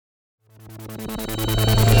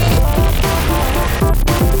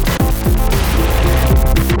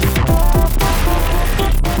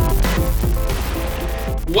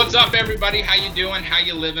What's up, everybody? How you doing? How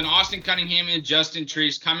you living? Austin Cunningham and Justin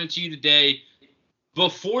Treese coming to you today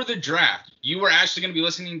before the draft. You are actually going to be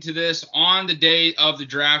listening to this on the day of the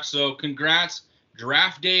draft, so congrats.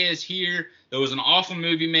 Draft day is here. There was an awful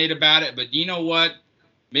movie made about it, but you know what?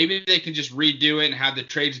 Maybe they can just redo it and have the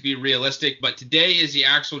trades be realistic, but today is the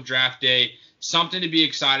actual draft day. Something to be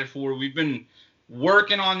excited for. We've been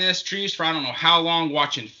working on this, Treese, for I don't know how long,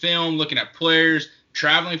 watching film, looking at players,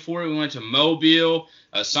 traveling for it. We went to Mobile.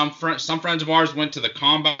 Some friends of ours went to the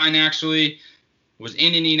Combine, actually. Was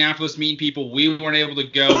in Indianapolis meeting people. We weren't able to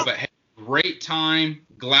go, but hey, great time.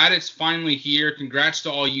 Glad it's finally here. Congrats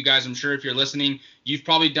to all you guys. I'm sure if you're listening, you've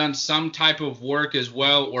probably done some type of work as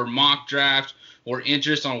well, or mock draft, or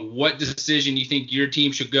interest on what decision you think your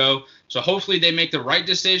team should go. So hopefully they make the right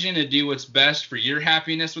decision and do what's best for your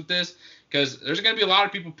happiness with this, because there's going to be a lot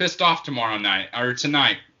of people pissed off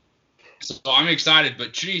tonight. So I'm excited.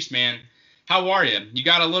 But Treese, man, how are you? You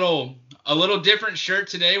got a little different shirt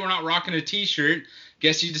today. We're not rocking a t-shirt.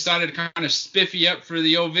 Guess you decided to kind of spiffy up for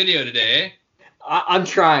the old video today, eh? I'm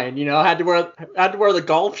trying, I had to wear the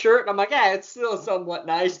golf shirt, and I'm like, it's still somewhat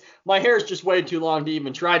nice. My hair is just way too long to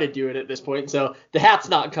even try to do it at this point, so the hat's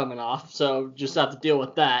not coming off, so just have to deal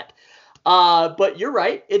with that. But you're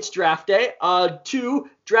right, it's draft day.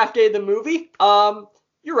 Draft day of the movie.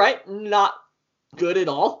 You're right, not good at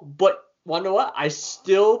all, but want to know what? I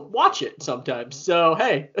still watch it sometimes. So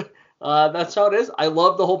hey, that's how it is. I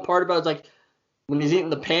love the whole part about it's like when he's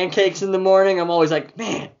eating the pancakes in the morning. I'm always like,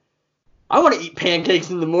 man, I want to eat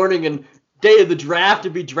pancakes in the morning and day of the draft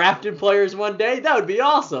to be drafted players one day. That would be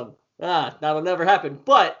awesome. That'll never happen,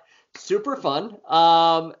 but super fun.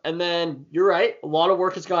 And then you're right. A lot of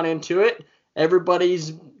work has gone into it.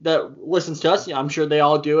 Everybody's that listens to us, I'm sure they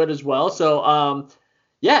all do it as well. So,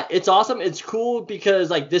 yeah, it's awesome. It's cool because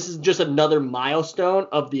this is just another milestone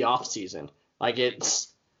of the off season.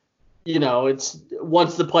 It's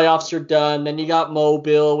once the playoffs are done, then you got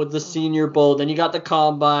Mobile with the Senior Bowl, then you got the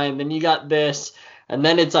Combine, then you got this, and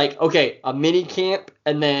then it's okay, a mini camp,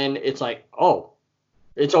 and then it's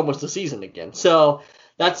it's almost the season again. So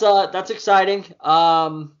that's exciting.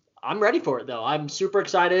 I'm ready for it though. I'm super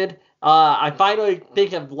excited. I finally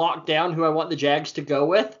think I've locked down who I want the Jags to go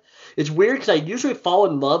with. It's weird because I usually fall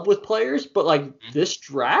in love with players, but this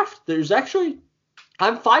draft,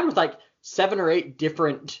 I'm fine with 7 or 8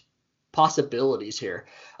 different possibilities here.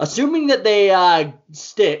 Assuming that they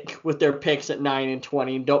stick with their picks at 9 and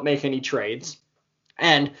 20 and don't make any trades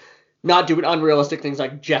and not doing unrealistic things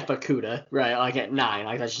like Jeff Okudah, right? At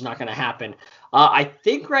 9, that's just not going to happen. I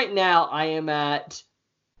think right now I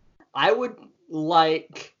would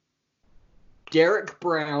like Derek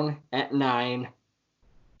Brown at 9,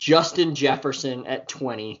 Justin Jefferson at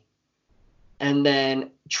 20, and then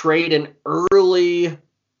trade an early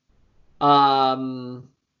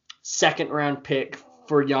second round pick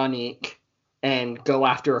for Yannick and go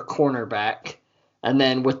after a cornerback. And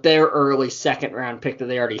then with their early second round pick that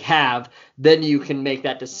they already have, then you can make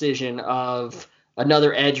that decision of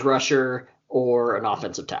another edge rusher or an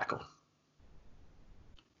offensive tackle.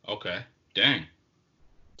 Okay. Dang.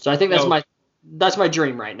 So I think that's my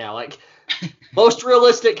dream right now. Most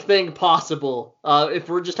realistic thing possible. If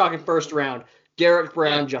we're just talking first round, Derek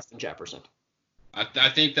Brown, Justin Jefferson. I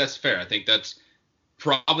think that's fair. I think that's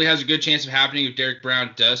probably has a good chance of happening if Derek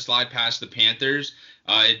Brown does slide past the Panthers.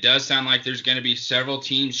 It does sound like there's going to be several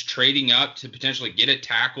teams trading up to potentially get a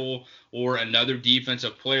tackle or another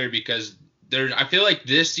defensive player because I feel like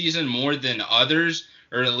this season more than others,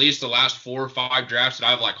 or at least the last 4 or 5 drafts that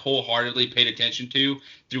I've wholeheartedly paid attention to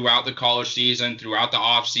throughout the college season, throughout the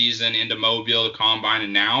off season, into Mobile, the Combine,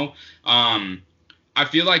 and now. I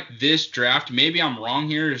feel like this draft, maybe I'm wrong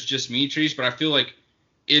here, it's just me, Treese, but I feel like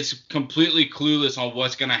it's completely clueless on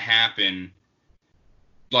what's going to happen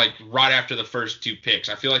right after the first 2 picks.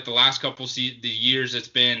 I feel like the last couple the years it's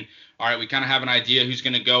been, all right, we kind of have an idea who's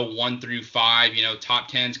going to go 1 through 5.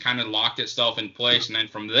 Top 10's kind of locked itself in place, and then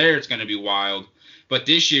from there it's going to be wild. But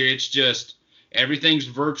this year it's just everything's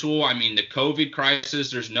virtual. I mean, the COVID crisis,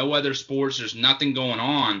 there's no other sports, there's nothing going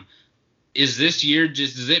on. Is this year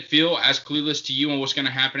does it feel as clueless to you on what's going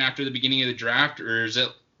to happen after the beginning of the draft, or is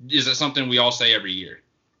it something we all say every year?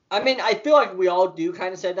 I mean, I feel like we all do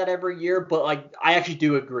kind of say that every year, but I actually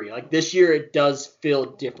do agree. This year it does feel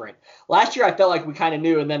different. Last year I felt like we kind of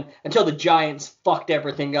knew, and then until the Giants fucked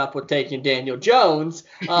everything up with taking Daniel Jones,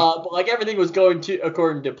 but everything was going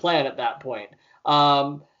according to plan at that point.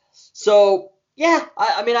 So yeah,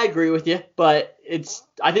 I mean I agree with you, but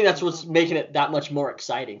I think that's what's making it that much more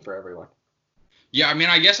exciting for everyone. Yeah, I mean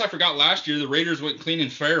I guess I forgot last year the Raiders went clean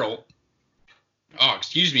and Farrell. Oh,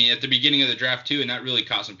 excuse me, at the beginning of the draft too, and that really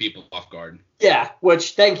caught some people off guard. Yeah,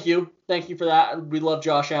 which thank you for that. We love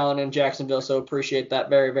Josh Allen in Jacksonville, so appreciate that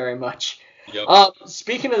very, very much. Yep.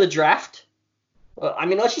 Speaking of the draft,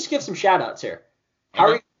 let's just give some shout outs here.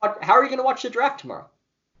 How are you going to watch the draft tomorrow?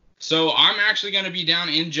 So I'm actually going to be down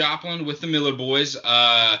in Joplin with the Miller boys.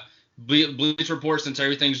 Bleach Report, since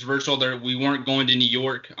everything's virtual, we weren't going to New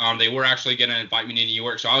York. They were actually going to invite me to New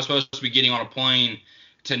York, so I was supposed to be getting on a plane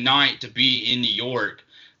tonight to be in New York.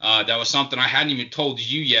 That was something I hadn't even told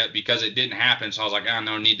you yet because it didn't happen, so I was like,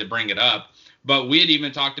 no need to bring it up. But we had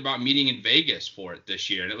even talked about meeting in Vegas for it this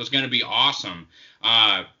year, and it was going to be awesome.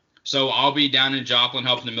 So I'll be down in Joplin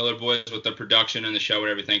helping the Miller boys with the production and the show and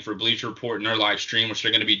everything for Bleacher Report and their live stream, which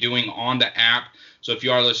they're going to be doing on the app. So if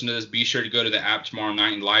you are listening to this, be sure to go to the app tomorrow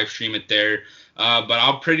night and live stream it there. But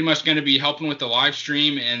I'm pretty much going to be helping with the live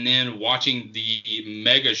stream and then watching the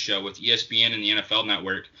mega show with ESPN and the NFL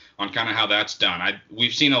Network on kind of how that's done.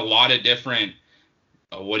 We've seen a lot of different,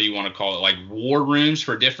 what do you want to call it, like war rooms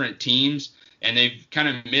for different teams. And they've kind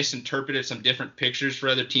of misinterpreted some different pictures for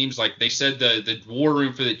other teams. Like they said the war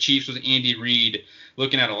room for the Chiefs was Andy Reid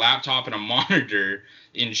looking at a laptop and a monitor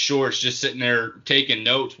in shorts, just sitting there taking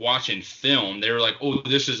notes, watching film. They were like, oh,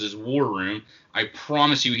 this is his war room. I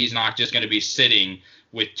promise you he's not just going to be sitting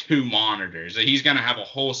with two monitors. He's going to have a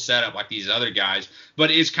whole setup like these other guys.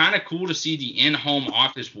 But it's kind of cool to see the in-home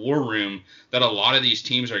office war room that a lot of these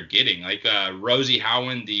teams are getting. Like Rosie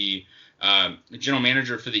Howen, the general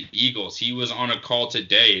manager for the Eagles, he was on a call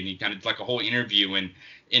today and he kind of like a whole interview, and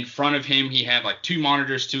in front of him he had like two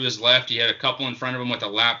monitors to his left, he had a couple in front of him with a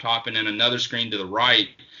laptop, and then another screen to the right,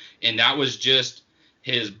 and that was just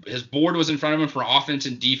his board was in front of him for offense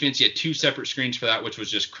and defense. He had two separate screens for that, which was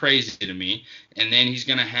just crazy to me. And then he's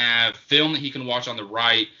going to have film that he can watch on the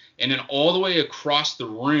right, and then all the way across the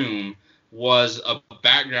room was a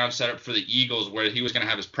background setup for the Eagles where he was going to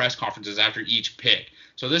have his press conferences after each pick.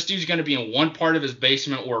 So this dude's going to be in one part of his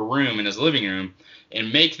basement or room in his living room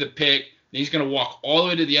and make the pick. Then he's going to walk all the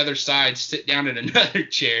way to the other side, sit down in another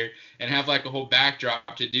chair, and have like a whole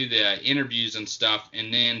backdrop to do the interviews and stuff.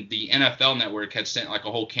 And then the NFL Network had sent like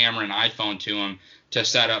a whole camera and iPhone to him to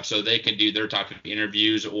set up so they could do their type of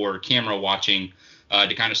interviews or camera watching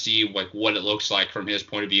to kind of see like what it looks like from his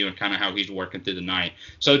point of view and kind of how he's working through the night.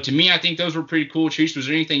 So to me, I think those were pretty cool. Trees, was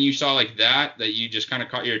there anything you saw like that you just kind of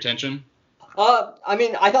caught your attention?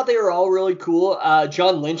 I thought they were all really cool.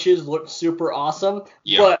 John Lynch's looked super awesome,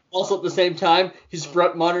 but also at the same time, his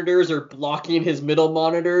front monitors are blocking his middle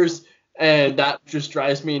monitors, and that just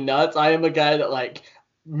drives me nuts. I am a guy that like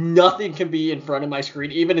nothing can be in front of my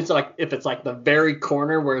screen, even if it's like the very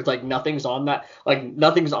corner where it's like nothing's on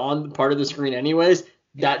part of the screen anyways.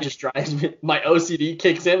 That just drives me. My OCD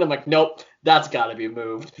kicks in. I'm like, nope, that's got to be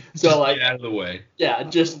moved. So like, get out of the way. Yeah,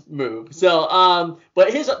 just move. So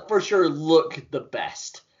but his for sure looked the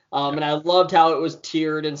best. And I loved how it was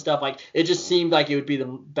tiered and stuff. Like it just seemed like it would be the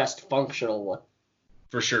best functional one.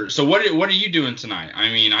 For sure. So what are you doing tonight? I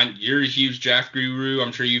mean, you're a huge draft guru.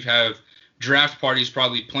 I'm sure you have draft parties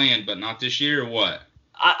probably planned, but not this year or what?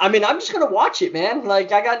 I'm just gonna watch it, man.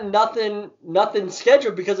 Like I got nothing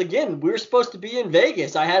scheduled because again, we were supposed to be in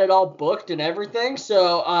Vegas. I had it all booked and everything.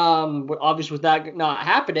 So obviously with that not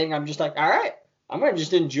happening, I'm just like, all right, I'm gonna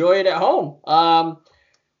just enjoy it at home.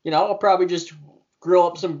 I'll probably just grill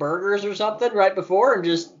up some burgers or something right before and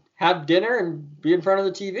just have dinner and be in front of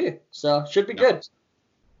the TV. So should be good.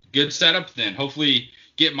 Good setup then. Hopefully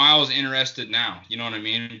get Miles interested now. You know what I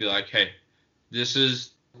mean? Be like, hey, this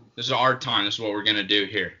is our time. This is what we're going to do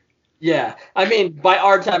here. Yeah. I mean, by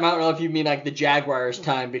our time, I don't know if you mean like the Jaguars'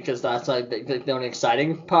 time because that's like the only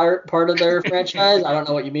exciting part of their franchise. I don't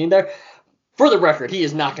know what you mean there. For the record, he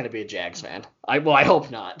is not going to be a Jags fan. I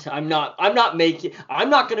hope not. I'm not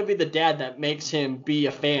going to be the dad that makes him be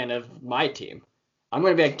a fan of my team. I'm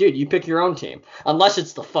going to be like, dude, you pick your own team. Unless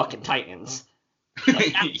it's the fucking Titans.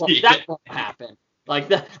 Like, that won't happen. Like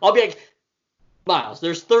that, I'll be like, Miles,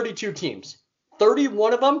 there's 32 teams.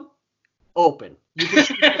 31 of them open. You can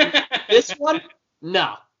see this one?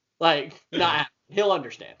 No. Like, not. He'll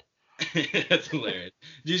understand. That's hilarious.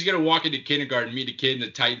 You're just going to walk into kindergarten, meet a kid in the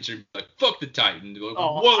Titans, and be like, fuck the Titans. Like,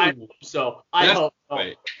 whoa. I hope so.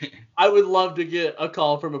 I would love to get a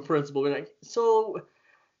call from a principal. Be like, so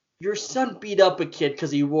your son beat up a kid because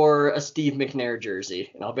he wore a Steve McNair jersey.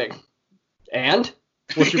 And I'll be like, and?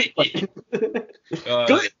 What's your plan?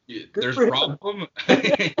 Good. There's a problem.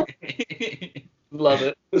 Love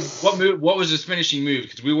it. What was his finishing move?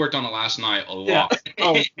 Because we worked on it last night a lot. Yeah,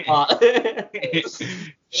 a lot. I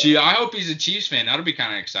hope he's a Chiefs fan. That'll be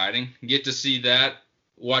kind of exciting. Get to see that.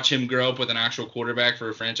 Watch him grow up with an actual quarterback for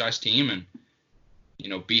a franchise team, and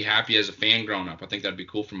be happy as a fan growing up. I think that'd be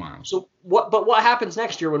cool for Miles. So what happens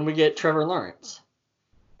next year when we get Trevor Lawrence?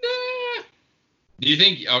 Do you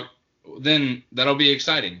think then that'll be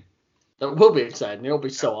exciting? That will be exciting. It'll be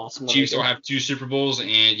so awesome. Chiefs will have 2 Super Bowls, and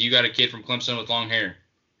you got a kid from Clemson with long hair.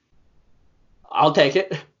 I'll take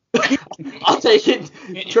it. I'll take it.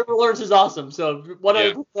 Trevor Lawrence is awesome. So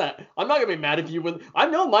 100%. Yeah. I'm not gonna be mad if you win. I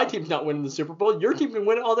know my team's not winning the Super Bowl. Your team can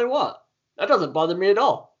win it all they want. That doesn't bother me at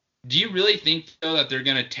all. Do you really think though that they're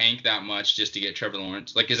gonna tank that much just to get Trevor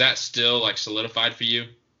Lawrence? Like, is that still like solidified for you?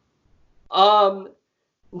 My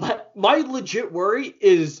legit worry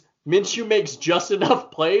is Minshew makes just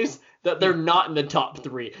enough plays that they're not in the top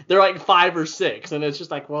 3. They're like 5 or 6, and it's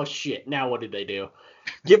just like, well, shit. Now what did they do?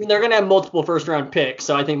 Given they're going to have multiple first-round picks,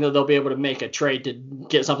 so I think that they'll be able to make a trade to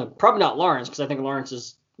get something. Probably not Lawrence, because I think Lawrence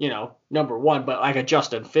is, number 1, but like a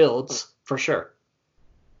Justin Fields for sure.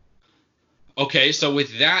 Okay, so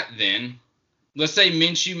with that then, let's say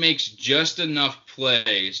Minshew makes just enough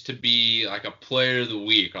plays to be like a player of the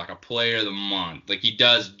week, like a player of the month. Like he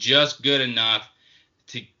does just good enough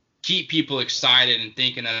to keep people excited and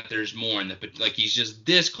thinking that there's more. And like he's just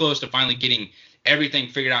this close to finally getting everything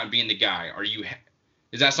figured out and being the guy.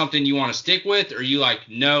 Is that something you want to stick with? Or are you like,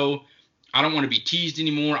 no, I don't want to be teased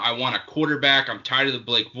anymore. I want a quarterback. I'm tired of the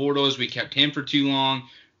Blake Bortles. We kept him for too long.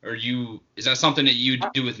 Is that something that you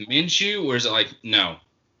do with Minshew, or is it like, no?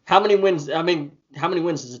 How many wins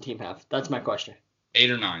does the team have? That's my question.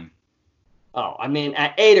 8 or 9. Oh,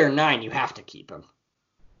 at 8 or 9, you have to keep him.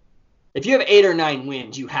 If you have 8 or 9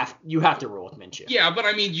 wins, you have to roll with Minshew. Yeah, but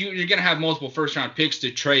you're gonna have multiple first-round picks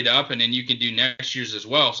to trade up, and then you can do next year's as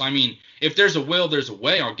well. So if there's a will, there's a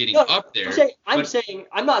way on getting up there. I'm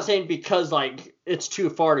not saying because like it's too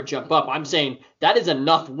far to jump up. I'm saying that is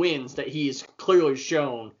enough wins that he's clearly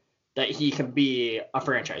shown that he can be a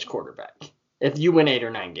franchise quarterback. If you win 8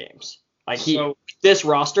 or 9 games, this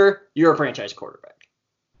roster, you're a franchise quarterback.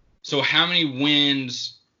 So how many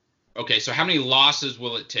wins? Okay, so how many losses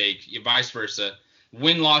will it take, vice versa,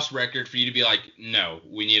 win-loss record for you to be like, no,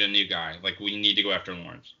 we need a new guy. Like, we need to go after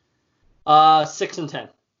Lawrence? 6 and 10.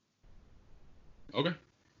 Okay,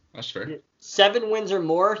 that's fair. 7 wins or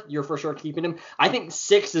more, you're for sure keeping him. I think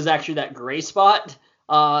 6 is actually that gray spot,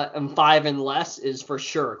 and 5 and less is for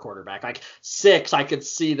sure a quarterback. Like 6, I could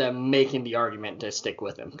see them making the argument to stick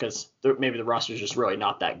with him because maybe the roster's just really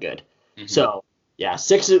not that good. Mm-hmm. So, yeah,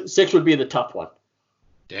 6 would be the tough one.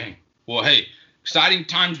 Dang. Well, hey, exciting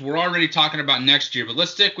times. We're already talking about next year, but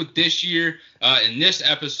let's stick with this year. In this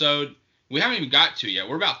episode, we haven't even got to yet.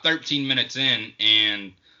 We're about 13 minutes in,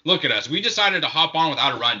 and look at us. We decided to hop on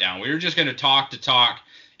without a rundown. We were just going to talk,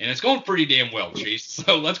 and it's going pretty damn well, Treese.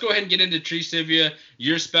 So let's go ahead and get into Treesivia,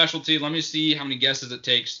 your specialty. Let me see how many guesses it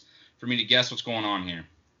takes for me to guess what's going on here.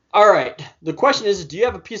 All right. The question is, do you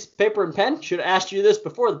have a piece of paper and pen? Should have asked you this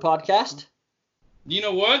before the podcast. You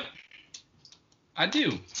know what? I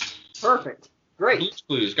do. Perfect. Great. Blue's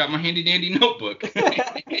Clues. Got my handy dandy notebook.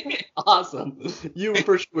 Awesome. You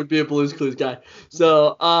for sure would be a Blue's Clues guy.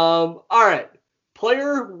 So, all right.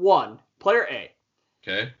 Player 1. Player A.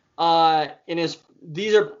 Okay.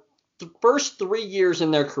 These are the first 3 years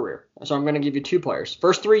in their career. So I'm going to give you 2 players.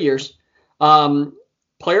 First 3 years.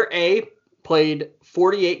 Player A played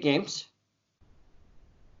 48 games.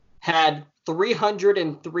 Had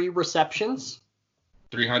 303 receptions.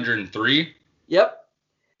 303? Yep.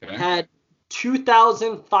 Okay. Had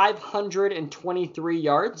 2,523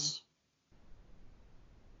 yards.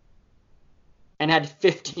 And had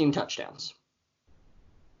 15 touchdowns.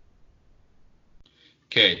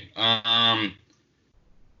 Okay. And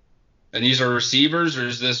these are receivers, or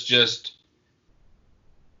is this just...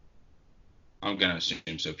 I'm going to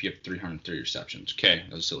assume so if you have 303 receptions. Okay,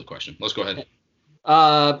 that's a silly question. Let's go ahead.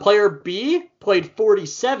 Player B played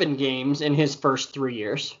 47 games in his first 3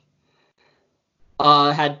 years.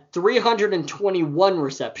 Had 321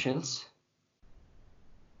 receptions.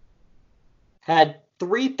 Had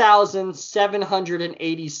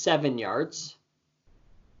 3,787 yards.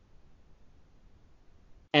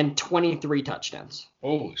 And 23 touchdowns.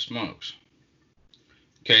 Holy smokes.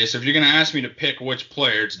 Okay, so if you're going to ask me to pick which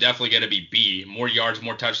player, it's definitely going to be B. More yards,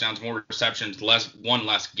 more touchdowns, more receptions, one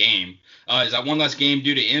less game. Is that one less game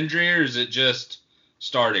due to injury, or is it just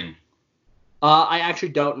starting? I actually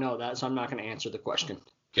don't know that, so I'm not going to answer the question.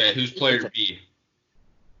 Okay, who's player B?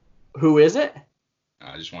 Who is it?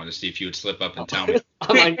 I just wanted to see if you would slip up and tell me.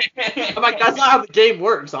 I'm like, that's not how the game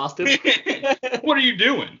works, Austin. What are you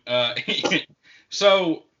doing?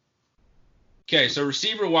 So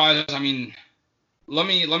receiver-wise, let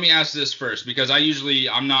me ask this first, because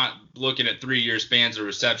I'm not looking at 3-year spans of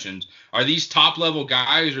receptions. Are these top-level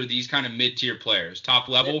guys, or are these kind of mid-tier players? Top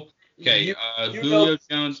level? Okay, Julio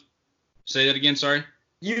Jones. Say that again, sorry?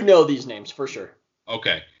 You know these names for sure.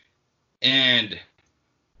 Okay. And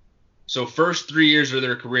so first 3 years of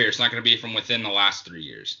their career, it's not going to be from within the last 3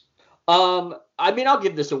 years. I mean, I'll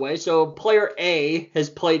give this away. So player A has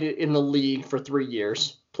played in the league for 3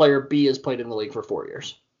 years. Player B has played in the league for 4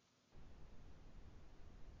 years.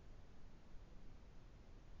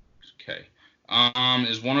 Okay.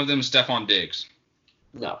 Is one of them Stephon Diggs?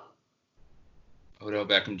 No. Odell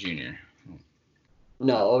Beckham Jr.?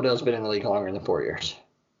 No, Odell's been in the league longer than 4 years.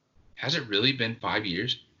 Has it really been 5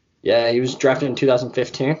 years? Yeah, he was drafted in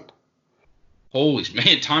 2015. Holy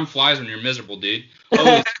man, time flies when you're miserable, dude.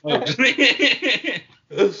 Holy smokes.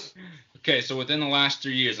 Okay, so within the last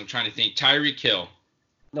 3 years, I'm trying to think. Tyreek Hill.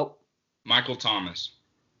 Nope. Michael Thomas.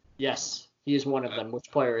 Yes, he is one of them. Which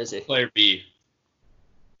player is he? Player B.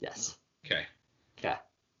 Yes. Okay. Okay.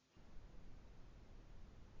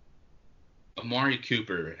 Amari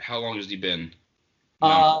Cooper. How long has he been?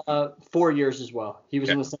 4 years as well. He was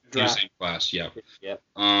in the same draft. Same class, yeah. Yep.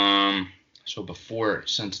 So before,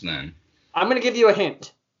 since then. I'm going to give you a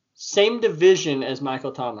hint. Same division as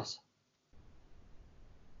Michael Thomas.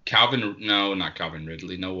 No, not Calvin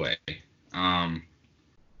Ridley. No way.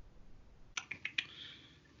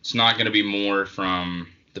 It's not going to be Moore from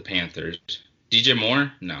the Panthers. DJ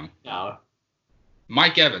Moore? No. No.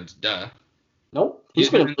 Mike Evans, duh. Nope. He's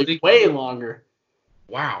been in the league way longer.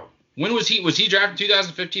 Wow. When was he? Was he drafted in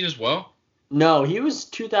 2015 as well? No, he was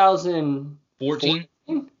 2014.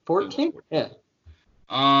 14? Yeah.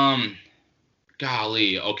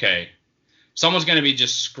 Golly. Okay. Someone's gonna be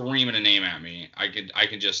just screaming a name at me. I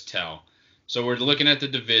can just tell. So we're looking at the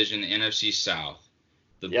division, the NFC South.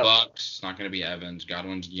 The Bucks, not gonna be Evans.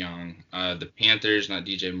 Godwin's young. The Panthers, not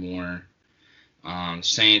DJ Moore.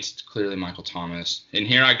 Saints, clearly Michael Thomas. And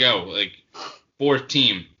here I go, like fourth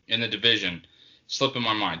team in the division. Slipping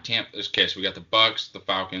my mind. Okay, so we got the Bucks, the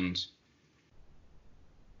Falcons,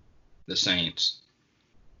 the Saints.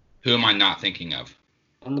 Who am I not thinking of?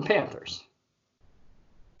 And the Panthers.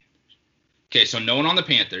 Okay, so no one on the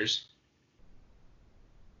Panthers.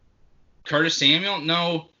 Curtis Samuel?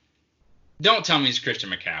 No. Don't tell me it's Christian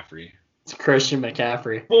McCaffrey. It's Christian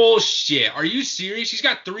McCaffrey. Bullshit. Are you serious? He's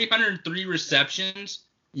got 303 receptions?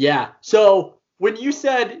 Yeah. So when you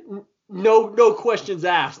said no questions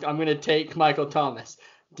asked, I'm going to take Michael Thomas.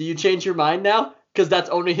 Do you change your mind now? Because that's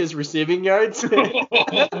only his receiving yards?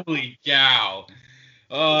 Holy cow.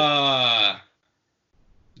 Wow.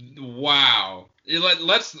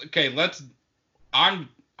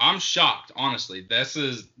 I'm shocked, honestly. This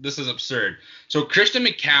is absurd. So Christian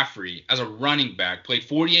McCaffrey, as a running back, played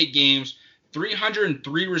 48 games,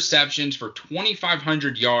 303 receptions for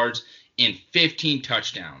 2,500 yards and 15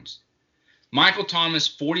 touchdowns. Michael Thomas,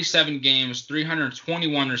 47 games,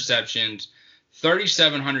 321 receptions,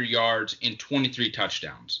 3,700 yards, and 23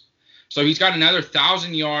 touchdowns. So he's got another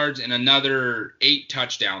 1,000 yards and another 8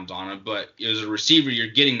 touchdowns on him, but as a receiver, you're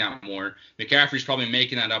getting that more. McCaffrey's probably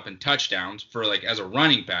making that up in touchdowns for, like, as a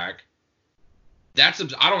running back.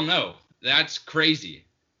 I don't know. That's crazy.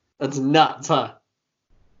 That's nuts, huh?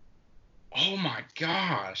 Oh, my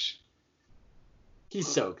gosh. He's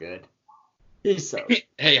so good. He's so good.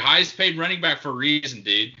 Hey, highest paid running back for a reason,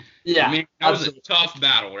 dude. Yeah. I mean, that was a tough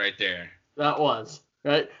battle right there. That was,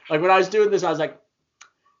 right? Like, when I was doing this, I was like,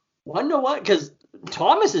 well, you know what? Because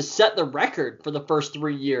Thomas has set the record for the first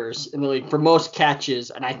 3 years in the league for most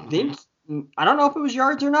catches, and I think, I don't know if it was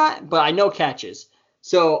yards or not, but I know catches.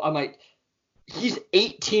 So I'm like, he's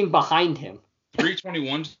 18 behind him.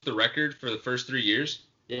 321's the record for the first 3 years?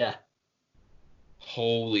 Yeah.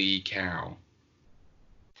 Holy cow.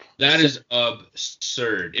 That is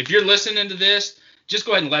absurd. If you're listening to this, just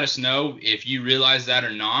go ahead and let us know if you realize that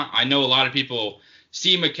or not. I know a lot of people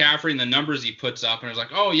see McCaffrey and the numbers he puts up, and it's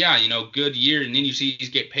like, oh, yeah, good year. And then you see he's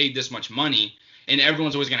get paid this much money, and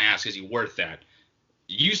everyone's always going to ask, is he worth that?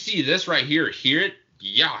 You see this right here, hear it?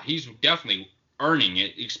 Yeah, he's definitely earning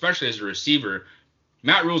it, especially as a receiver.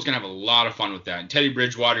 Matt Rule's going to have a lot of fun with that. And Teddy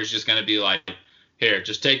Bridgewater's just going to be like, here,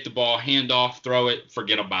 just take the ball, hand off, throw it,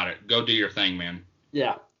 forget about it. Go do your thing, man.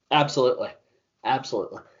 Yeah, absolutely.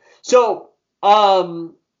 Absolutely. So,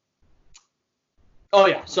 who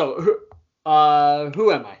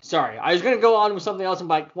am I? Sorry. I was going to go on with something else,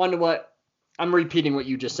 and I'm repeating what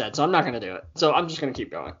you just said, so I'm not going to do it. So I'm just going to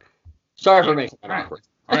keep going. Sorry for making that awkward.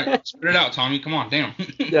 All right, spit it out, Tommy. Come on, damn.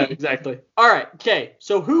 Yeah, exactly. All right, okay.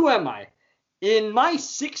 So who am I? In my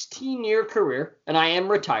 16-year career, and I am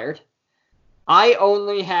retired, I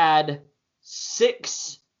only had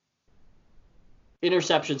 6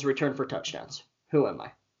 interceptions returned for touchdowns. Who am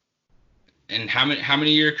I? And how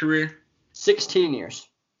many year career? 16 years.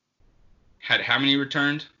 Had how many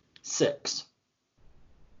returned? 6.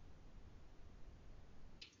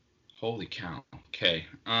 Holy cow. Okay.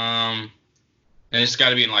 And it's got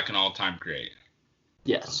to be in like an all-time great.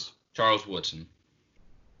 Yes. Charles Woodson.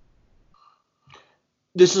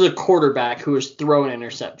 This is a quarterback who has thrown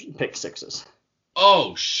interception pick sixes.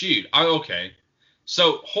 Oh, shoot. Okay.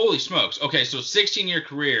 So, holy smokes. Okay, so 16-year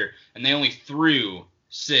career, and they only threw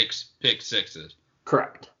 6 pick sixes.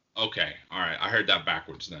 Correct. Okay. All right. I heard that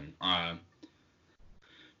backwards then.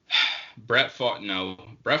 Brett Favre? No.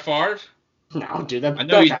 Brett Favre? No, dude.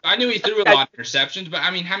 That, I knew he threw a lot of interceptions, but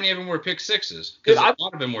I mean, how many of them were pick sixes? Because a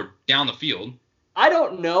lot of them were down the field. I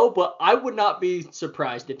don't know, but I would not be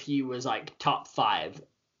surprised if he was like top 5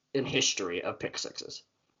 in history of pick sixes.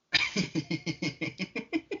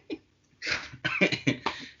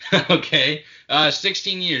 Okay.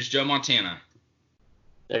 16 years, Joe Montana.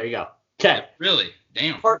 There you go. Okay. Really?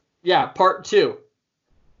 Damn. Part 2.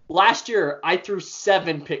 Last year, I threw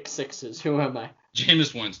 7 pick sixes. Who am I?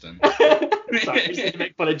 Jameis Winston. Sorry, I just need to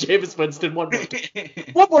make fun of Jameis Winston one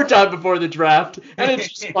more time before the draft. And it's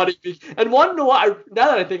just funny. And now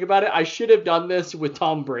that I think about it, I should have done this with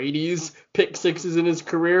Tom Brady's pick sixes in his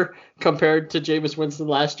career compared to Jameis Winston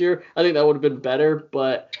last year. I think that would have been better,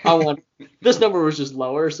 but this number was just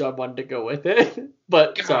lower, so I wanted to go with it.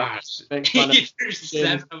 But gosh, he threw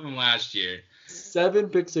 7 of them last year. 7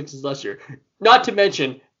 pick sixes last year. Not to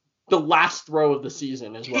mention the last throw of the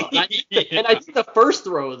season as well. And I think the first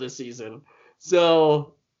throw of the season.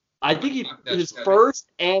 So I think his first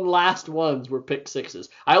and last ones were pick sixes.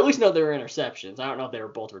 I at least know they were interceptions. I don't know if they were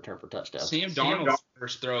both returned for touchdowns. Sam Darnold's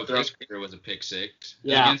first throw of his career was a pick six.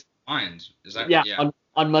 Yeah. Against the Lions. Is that yeah.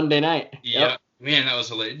 On Monday night. Yeah. Yep. Man, that was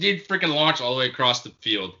hilarious. Did freaking launch all the way across the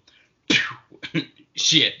field.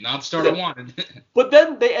 Shit, not the start I wanted. But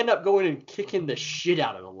then they end up going and kicking the shit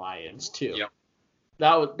out of the Lions too. Yep.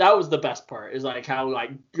 That was the best part, is like how like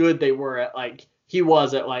good they were at he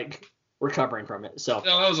was at recovering from it. So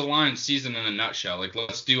that was a Lions season in a nutshell. Like,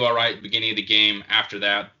 let's do all right beginning of the game. After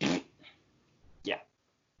that, yeah.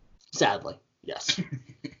 Sadly, yes.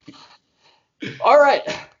 All right,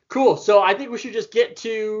 cool. So I think we should just get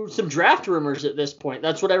to some draft rumors at this point.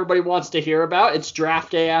 That's what everybody wants to hear about. It's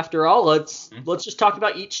draft day after all. Let's just talk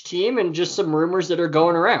about each team and just some rumors that are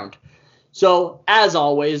going around. So, as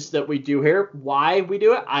always that we do here, why we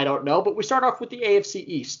do it, I don't know, but we start off with the AFC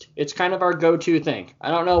East. It's kind of our go-to thing.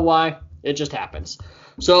 I don't know why, it just happens.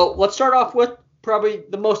 So, let's start off with probably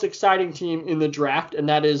the most exciting team in the draft, and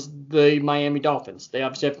that is the Miami Dolphins. They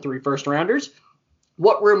obviously have 3 first-rounders.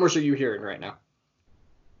 What rumors are you hearing right now?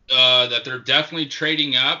 That they're definitely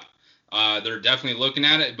trading up. They're definitely looking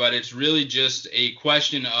at it, but it's really just a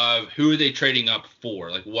question of who are they trading up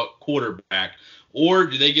for, like what quarterback. Or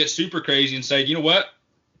do they get super crazy and say, you know what,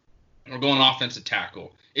 we're going offensive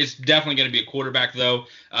tackle? It's definitely going to be a quarterback, though.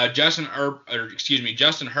 Justin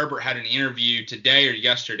Herbert had an interview today or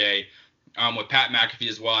yesterday with Pat McAfee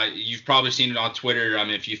as well. You've probably seen it on Twitter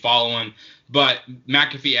if you follow him. But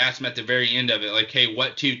McAfee asked him at the very end of it, like, hey,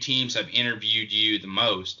 what 2 teams have interviewed you the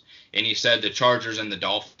most? And he said the Chargers and the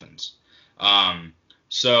Dolphins.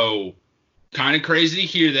 So kind of crazy to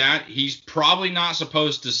hear that. He's probably not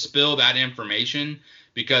supposed to spill that information,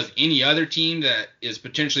 because any other team that is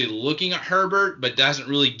potentially looking at Herbert but doesn't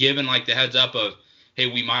really given like the heads up of,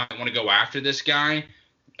 hey, we might want to go after this guy,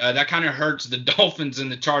 that kind of hurts the Dolphins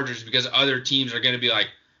and the Chargers, because other teams are going to be like,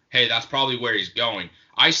 hey, that's probably where he's going.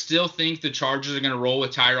 I still think the Chargers are going to roll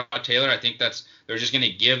with Tyrod Taylor. I think they're just going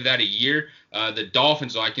to give that a year. The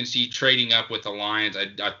Dolphins, though, I can see trading up with the Lions.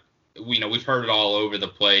 We've heard it all over the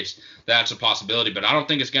place. That's a possibility, but I don't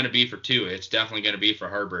think it's going to be for Tua. It's definitely going to be for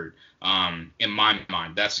Herbert. In my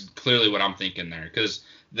mind, that's clearly what I'm thinking there, because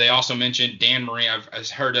they also mentioned Dan Marino. I've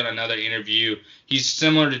heard in another interview, he's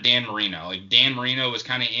similar to Dan Marino. Like, Dan Marino was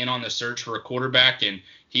kind of in on the search for a quarterback, and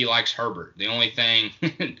he likes Herbert. The only thing,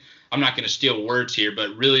 I'm not going to steal words here,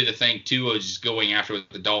 but really the thing Tua is just going after with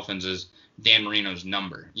the Dolphins is Dan Marino's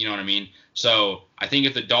number. You know what I mean? So I think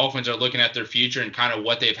if the Dolphins are looking at their future and kind of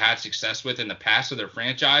what they've had success with in the past of their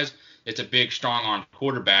franchise, it's a big, strong arm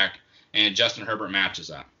quarterback, and Justin Herbert matches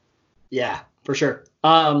that. Yeah, for sure.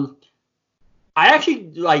 I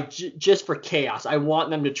actually, just for chaos, I want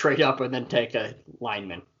them to trade up and then take a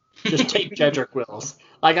lineman. Just take Jedrick Wills.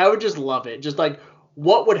 I would just love it. Just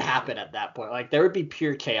what would happen at that point? There would be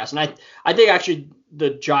pure chaos. And I think actually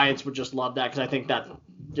the Giants would just love that, because I think that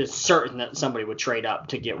it's certain that somebody would trade up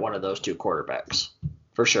to get one of those 2 quarterbacks.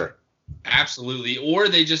 For sure. Absolutely. Or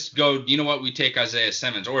they just go, you know what, we take Isaiah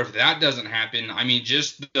Simmons. Or if that doesn't happen, I mean,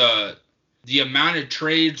 just the amount of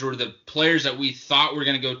trades or the players that we thought were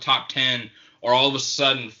going to go top 10 are all of a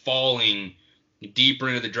sudden falling deeper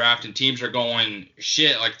into the draft, and teams are going,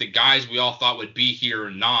 shit, like the guys we all thought would be here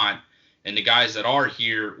are not, and the guys that are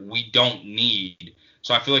here we don't need.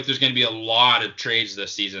 So I feel like there's going to be a lot of trades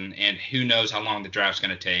this season, and who knows how long the draft's going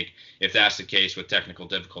to take if that's the case with technical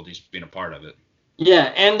difficulties being a part of it.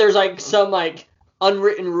 Yeah, and there's like some like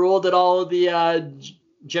unwritten rule that all of the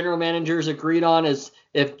general managers agreed on is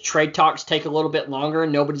if trade talks take a little bit longer,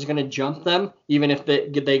 nobody's going to jump them, even if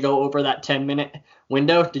they go over that 10-minute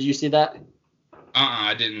window. Did you see that?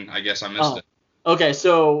 I didn't. I guess I missed it. Okay,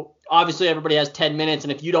 so obviously everybody has 10 minutes,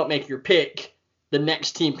 and if you don't make your pick, the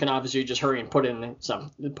next team can obviously just hurry and put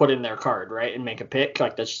in their card, right, and make a pick.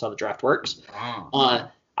 Like, that's just how the draft works.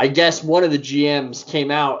 I guess one of the GMs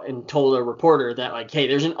came out and told a reporter that, like, hey,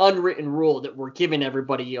 there's an unwritten rule that we're giving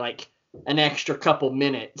everybody, like, an extra couple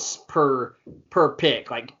minutes per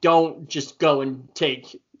pick. Like, don't just go and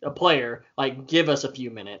take a player. Like, give us a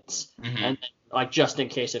few minutes. Mm-hmm. And, like, just in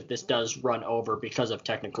case if this does run over because of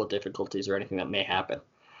technical difficulties or anything that may happen.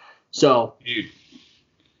 So, dude.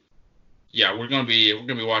 Yeah, we're gonna be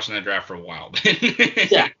watching that draft for a while.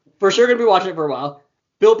 Yeah, for sure gonna be watching it for a while.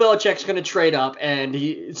 Bill Belichick's gonna trade up, and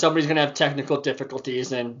somebody's gonna have technical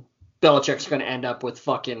difficulties, and Belichick's gonna end up with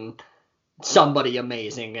fucking somebody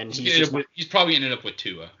amazing, and he's probably ended up with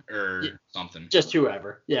Tua or something. Just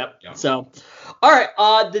whoever. Yep. So, all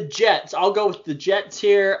right, the Jets. I'll go with the Jets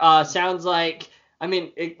here. Sounds like. I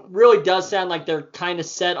mean, it really does sound like they're kind of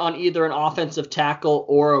set on either an offensive tackle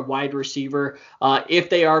or a wide receiver. If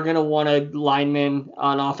they are going to want a lineman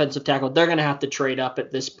on offensive tackle, they're going to have to trade up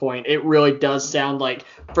at this point. It really does sound like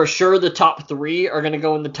for sure the top 3 are going to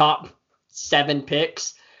go in the top 7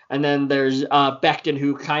 picks. And then there's Becton,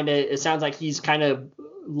 who it sounds like he's kind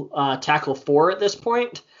of tackle 4 at this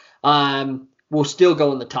point. Will still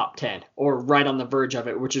go in the top 10 or right on the verge of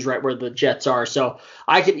it, which is right where the Jets are. So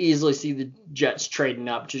I could easily see the Jets trading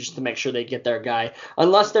up just to make sure they get their guy,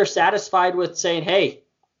 unless they're satisfied with saying, hey,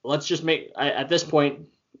 let's just make, at this point,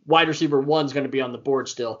 wide receiver 1's going to be on the board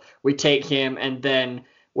still. We take him, and then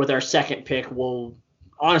with our second pick, we'll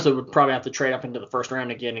probably have to trade up into the first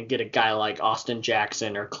round again and get a guy like Austin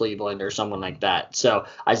Jackson or Cleveland or someone like that. So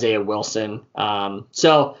Isaiah Wilson.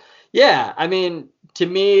 Yeah, I mean, to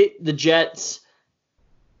me, the Jets,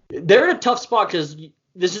 they're in a tough spot because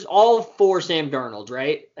this is all for Sam Darnold,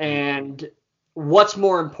 right? And what's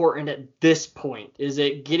more important at this point? Is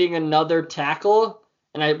it getting another tackle?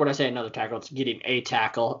 And when I say another tackle, it's getting a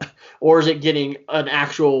tackle. Or is it getting an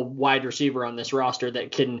actual wide receiver on this roster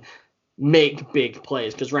that can make big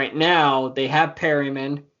plays? Because right now they have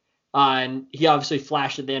Perryman, and he obviously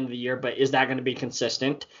flashed at the end of the year, but is that going to be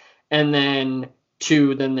consistent? And then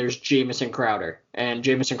then there's Jamison Crowder, and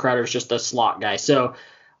Jamison Crowder is just a slot guy. So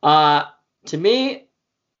to me,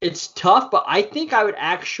 it's tough, but I think I would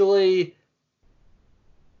actually,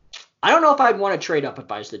 I don't know if I'd want to trade up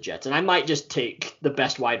if I was the Jets, and I might just take the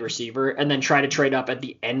best wide receiver and then try to trade up at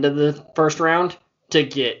the end of the first round to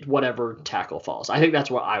get whatever tackle falls. I think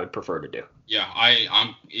that's what I would prefer to do. Yeah,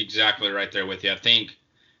 I'm exactly right there with you. I think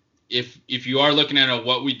if you are looking at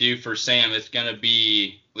what we do for Sam, it's going to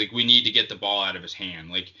be like we need to get the ball out of his hand.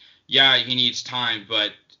 Like, yeah, he needs time,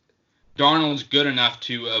 but Darnold's good enough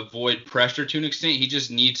to avoid pressure to an extent. He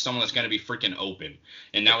just needs someone that's going to be freaking open.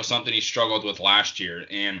 And that was something he struggled with last year.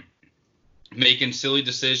 And making silly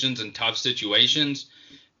decisions in tough situations,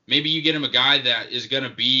 maybe you get him a guy that is going to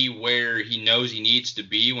be where he knows he needs to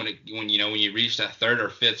be when you reach that 3rd or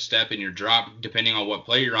 5th step in your drop, depending on what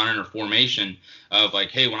play you're running or formation, of like,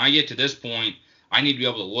 hey, when I get to this point, I need to be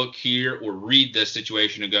able to look here or read this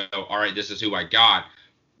situation and go, all right, this is who I got.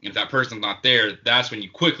 If that person's not there, that's when you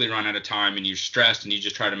quickly run out of time and you're stressed and you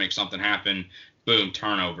just try to make something happen. Boom,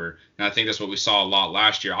 turnover. And I think that's what we saw a lot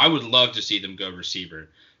last year. I would love to see them go receiver.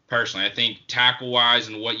 Personally, I think tackle-wise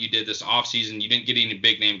and what you did this offseason, you didn't get any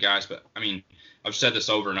big-name guys, but, I mean, I've said this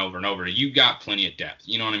over and over and over. You got plenty of depth.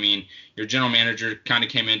 You know what I mean? Your general manager kind of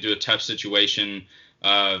came into a tough situation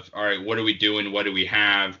of, all right, what are we doing? What do we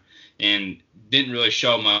have? And didn't really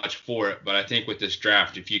show much for it. But I think with this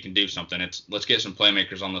draft, if you can do something, let's get some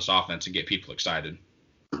playmakers on this offense and get people excited.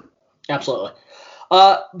 Absolutely.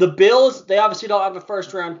 The Bills, they obviously don't have a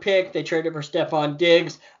first-round pick. They traded for Stephon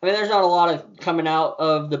Diggs. I mean, there's not a lot of coming out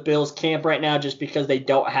of the Bills camp right now just because they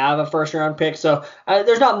don't have a first-round pick. So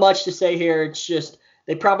there's not much to say here. It's just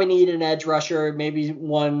they probably need an edge rusher, maybe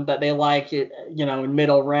one that they like, in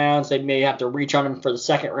middle rounds. They may have to reach on him for the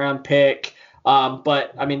second-round pick.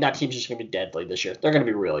 But, I mean, that team's just going to be deadly this year. They're going to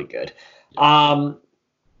be really good.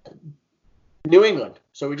 New England.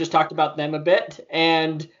 So we just talked about them a bit.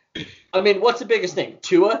 And, I mean, what's the biggest thing?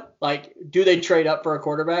 Tua? Like, do they trade up for a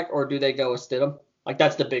quarterback or do they go with Stidham? Like,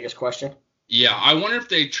 that's the biggest question. Yeah, I wonder if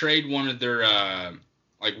they trade one of their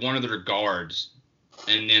guards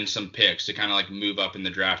and then some picks to kind of like move up in the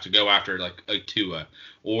draft to go after like a Tua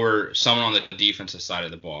or someone on the defensive side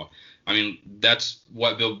of the ball. I mean, that's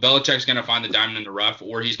what Bill Belichick's going to find the diamond in the rough,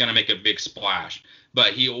 or he's going to make a big splash.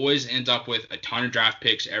 But he always ends up with a ton of draft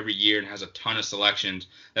picks every year and has a ton of selections.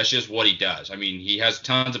 That's just what he does. I mean, he has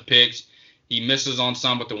tons of picks. He misses on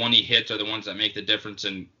some, but the one he hits are the ones that make the difference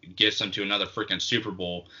and gets them to another freaking Super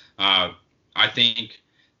Bowl. I think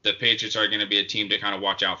the Patriots are going to be a team to kind of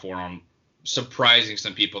watch out for on surprising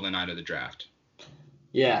some people the night of the draft.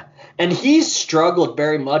 Yeah, and he's struggled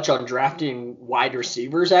very much on drafting wide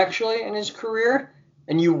receivers actually in his career,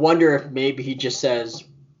 and you wonder if maybe he just says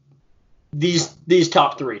these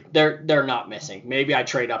top three, they're not missing. Maybe I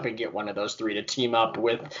trade up and get one of those three to team up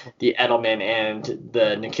with the Edelman and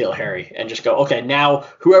the N'Keal Harry and just go, okay, now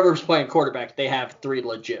whoever's playing quarterback, they have three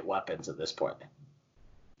legit weapons at this point.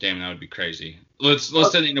 Damn, that would be crazy. Let's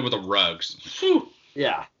set it with the Rugs. Whew.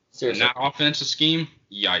 Yeah, seriously. And that offensive scheme,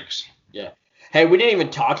 yikes. Yeah. Hey, we didn't even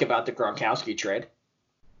talk about the Gronkowski trade.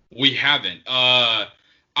 We haven't. I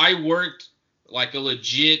worked like a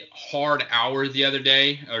legit hard hour the other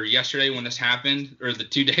day or yesterday when this happened or the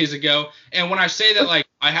 2 days ago. And when I say that, like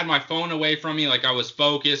I had my phone away from me, like I was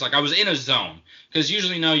focused, like I was in a zone. Because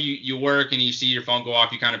usually, you work and you see your phone go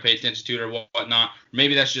off, you kind of pay attention to it or whatnot.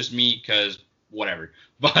 Maybe that's just me because whatever.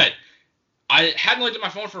 But I hadn't looked at my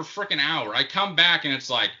phone for a freaking hour. I come back and it's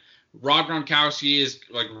like Rob Gronkowski is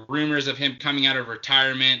like rumors of him coming out of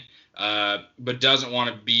retirement, but doesn't want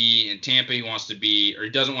to be in Tampa. He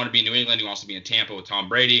doesn't want to be in New England. He wants to be in Tampa with Tom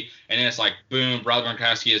Brady. And then it's like, boom, Rob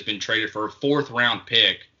Gronkowski has been traded for a 4th-round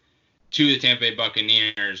pick to the Tampa Bay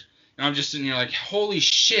Buccaneers. And I'm just sitting here like, holy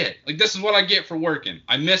shit. Like, this is what I get for working.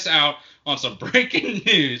 I miss out on some breaking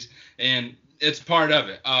news, and it's part of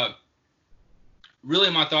it.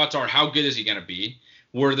 Really, my thoughts are, how good is he going to be?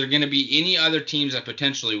 Were there going to be any other teams that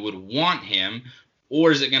potentially would want him?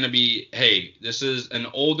 Or is it going to be, hey, this is an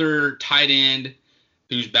older tight end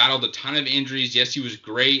who's battled a ton of injuries. Yes, he was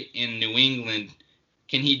great in New England.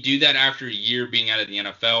 Can he do that after a year being out of the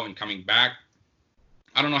NFL and coming back?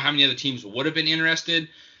 I don't know how many other teams would have been interested,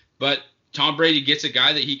 but Tom Brady gets a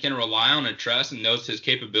guy that he can rely on and trust and knows his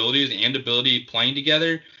capabilities and ability playing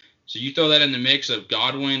together. So you throw that in the mix of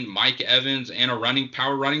Godwin, Mike Evans, and a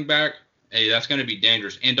power running back, hey, that's going to be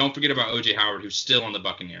dangerous. And don't forget about O.J. Howard, who's still on the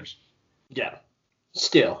Buccaneers. Yeah,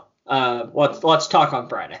 still. Let's talk on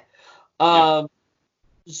Friday.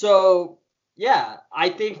 So, yeah, I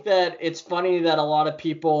think that it's funny that a lot of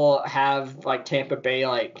people have like Tampa Bay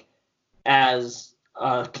like as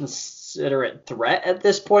a considerate threat at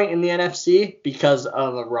this point in the NFC because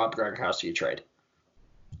of a Rob Gronkowski trade.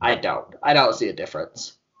 I don't see a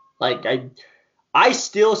difference. Like I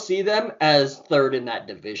still see them as third in that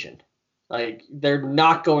division. Like they're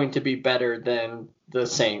not going to be better than the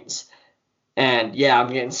Saints. And yeah,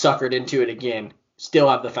 I'm getting suckered into it again. Still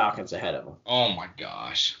have the Falcons ahead of them. Oh my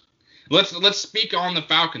gosh. Let's speak on the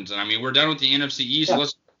Falcons. And I mean, we're done with the NFC East. Yeah.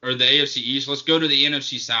 Or the AFC East. Let's go to the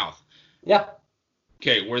NFC South. Yeah.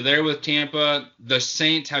 Okay, we're there with Tampa. The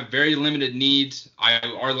Saints have very limited needs.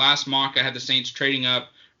 Our last mock, I had the Saints trading up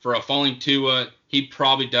for a falling Tua. He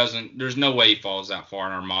probably doesn't. There's no way he falls that far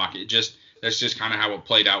in our mock. That's just kind of how it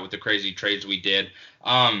played out with the crazy trades we did.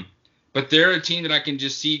 But they're a team that I can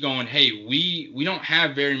just see going, hey, we don't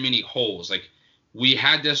have very many holes. Like, we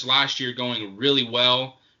had this last year going really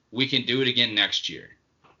well. We can do it again next year.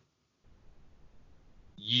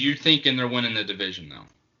 You're thinking they're winning the division, though.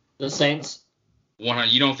 The Saints?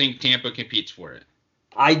 You don't think Tampa competes for it?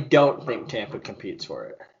 I don't think Tampa competes for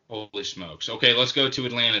it. Holy smokes. Okay, let's go to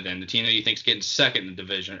Atlanta then, the team that you think's getting second in the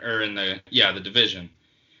division, the division.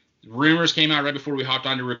 Rumors came out right before we hopped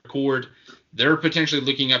on to record. They're potentially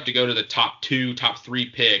looking up to go to the top 3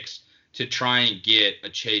 picks to try and get a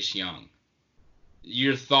Chase Young.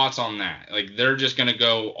 Your thoughts on that? Like, they're just going to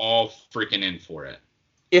go all freaking in for it.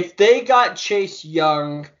 If they got Chase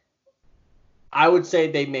Young, I would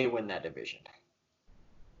say they may win that division.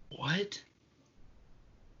 What?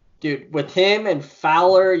 Dude, with him and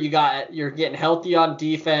Fowler, you're getting healthy on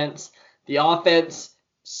defense. The offense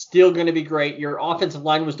still going to be great. Your offensive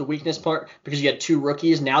line was the weakness part because you had 2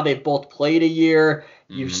 rookies. Now they've both played a year.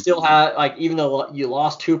 Mm-hmm. You still have, like, even though you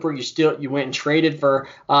lost Hooper, you went and traded for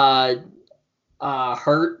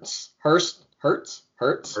Hurst.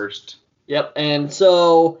 Yep. And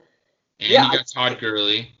so, you got Todd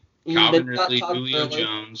Gurley, Calvin Ridley, Julio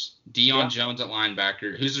Jones, Deion Jones at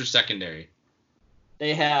linebacker. Who's their secondary?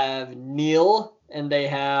 They have Neal, and they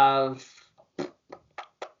have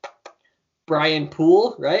Brian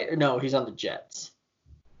Poole, right? Or no, he's on the Jets.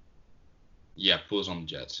 Yeah, Poole's on the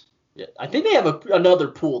Jets. Yeah, I think they have another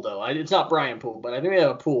pool though. It's not Brian Poole, but I think they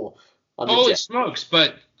have a pool on the Holy Jets. smokes!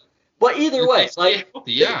 But either way, like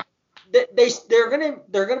healthy, yeah. they're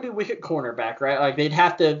gonna be weak at cornerback, right? Like they'd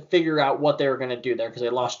have to figure out what they were gonna do there because they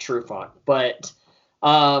lost Trufant. But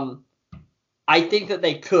I think that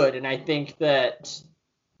they could, and I think that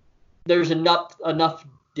there's enough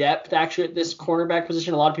depth actually at this cornerback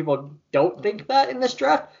position. A lot of people don't think that in this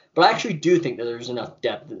draft, but I actually do think that there's enough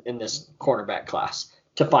depth in this cornerback class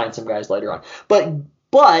to find some guys later on.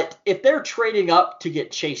 But if they're trading up to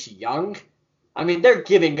get Chase Young, I mean they're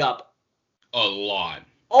giving up a lot,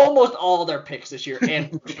 almost all their picks this year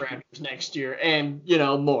and first rounders next year, and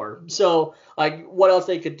more. So like, what else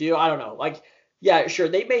they could do? I don't know. Like, yeah, sure,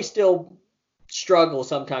 they may still struggle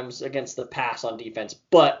sometimes against the pass on defense,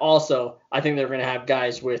 but also I think they're going to have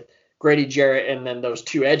guys with Grady Jarrett and then those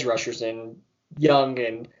two edge rushers in Young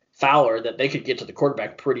and Fowler that they could get to the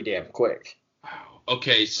quarterback pretty damn quick.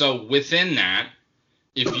 Okay, so within that,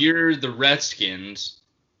 if you're the Redskins,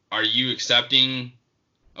 are you accepting?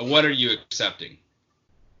 What are you accepting?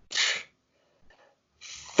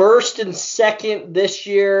 First and second this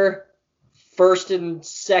year, first and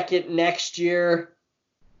second next year.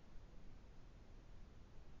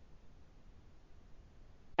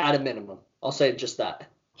 At a minimum. I'll say just that.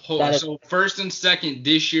 So first and second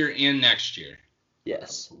this year and next year?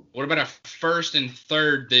 Yes. What about a first and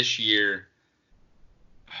third this year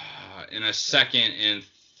and a second and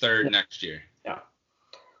third next year? Yeah.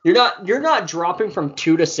 You're not dropping from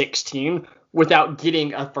 2 to 16 without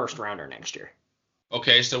getting a first rounder next year.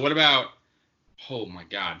 Okay, so what about oh my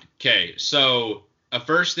God. Okay, so a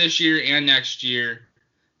first this year and next year,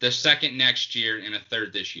 the second next year, and a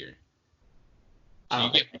third this year. So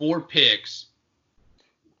you get 4 picks.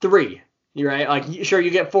 3. You're right. Like, sure, you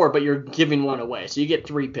get 4, but you're giving 1 away. So you get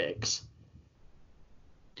 3 picks.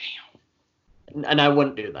 Damn. And I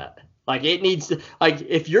wouldn't do that. Like, it needs to, like,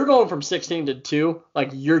 if you're going from 16 to 2,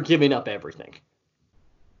 like, you're giving up everything.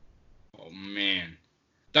 Oh, man.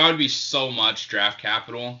 That would be so much draft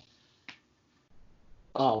capital.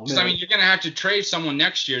 Oh, man. I mean, you're going to have to trade someone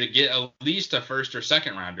next year to get at least a first or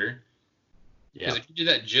second rounder. Because if you do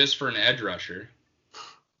that just for an edge rusher.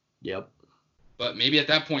 Yep. But maybe at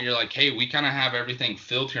that point you're like, hey, we kind of have everything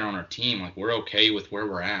filled here on our team. Like, we're okay with where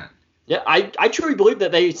we're at. Yeah, I truly believe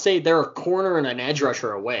that they say they're a corner and an edge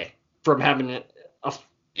rusher away from having a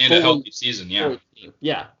healthy season, yeah.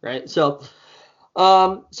 Yeah, right. So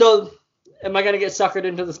am I going to get suckered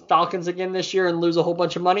into the Falcons again this year and lose a whole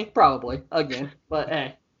bunch of money? Probably, again. But,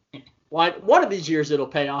 hey, one of these years it'll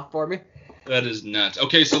pay off for me. That is nuts.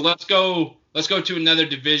 Okay, so let's go to another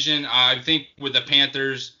division. I think with the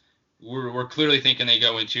Panthers, we're clearly thinking they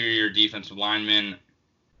go interior defensive linemen.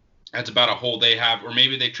 That's about a hole they have, or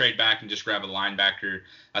maybe they trade back and just grab a linebacker.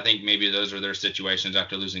 I think maybe those are their situations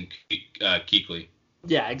after losing Kuechly.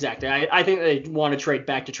 Yeah, exactly. I think they want to trade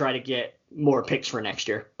back to try to get more picks for next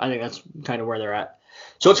year. I think that's kind of where they're at.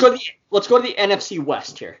 So let's go to the NFC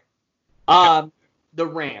West here. The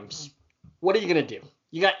Rams. What are you gonna do?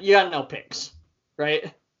 You got no picks,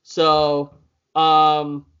 right? So,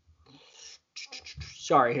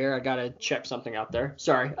 sorry here, I gotta check something out there.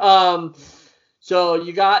 Sorry. So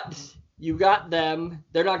you got them.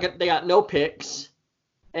 They got no picks,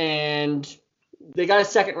 and they got a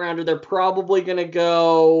second rounder. They're probably gonna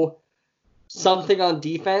go something on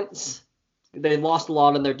defense. They lost a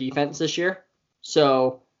lot on their defense this year,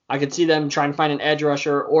 so I could see them trying to find an edge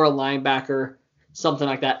rusher or a linebacker, something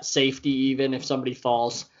like that, safety even if somebody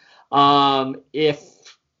falls.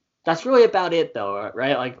 If that's really about it though,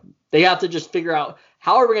 right? Like they have to just figure out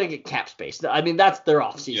how are we gonna get cap space. I mean that's their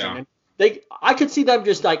off season. Yeah. I could see them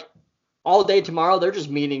just like all day tomorrow. They're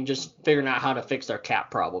just meeting, just figuring out how to fix their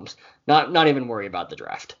cap problems. Not even worry about the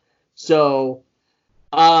draft. So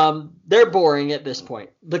they're boring at this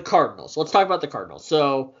point. The Cardinals. Let's talk about the Cardinals.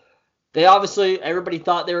 So they obviously, everybody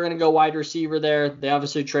thought they were going to go wide receiver there. They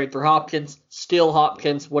obviously trade for Hopkins, still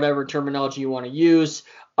Hopkins, whatever terminology you want to use.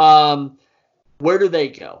 Where do they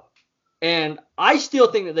go? And I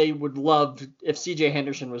still think that they would love, if CJ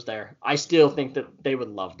Henderson was there, I still think that they would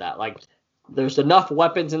love that. Like, there's enough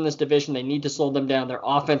weapons in this division. They need to slow them down. Their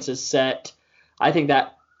offense is set. I think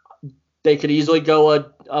that they could easily go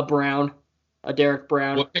a Derek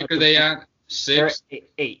Brown. What pick are they at? 6?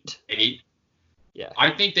 8. 8? Yeah.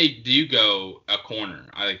 I think they do go a corner.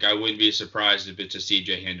 I wouldn't be surprised if it's a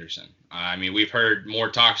CJ Henderson. I mean, we've heard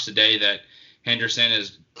more talks today that Henderson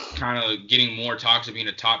is kind of getting more talks of being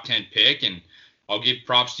a top 10 pick, and I'll give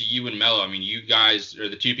props to you and Mello. I mean, you guys are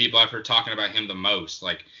the two people I've heard talking about him the most.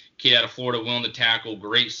 Like, kid out of Florida, willing to tackle,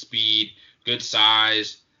 great speed, good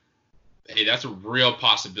size. hey, that's a real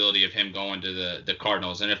possibility of him going to the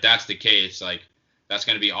Cardinals. And if that's the case, like, that's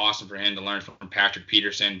going to be awesome for him to learn from Patrick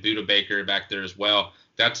Peterson, Buda Baker back there as well.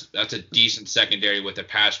 That's a decent secondary with a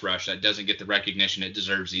pass rush that doesn't get the recognition it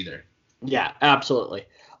deserves either. Yeah, absolutely.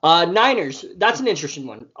 Niners, that's an interesting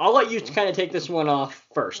one. I'll let you kind of take this one off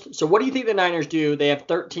first. So what do you think the Niners do? They have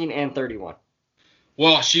 13 and 31.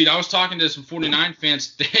 Well, shoot, I was talking to some 49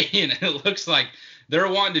 fans today, and it looks like they're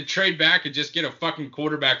wanting to trade back and just get a fucking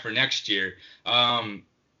quarterback for next year.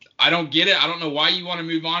 I don't get it. I don't know why you want to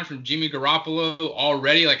move on from Jimmy Garoppolo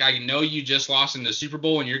already. Like, I know you just lost in the Super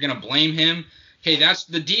Bowl, and you're going to blame him. Hey, that's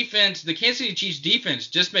the defense. The Kansas City Chiefs defense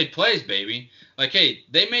just made plays, baby. Like, hey,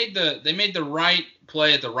 they made the right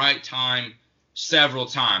play at the right time several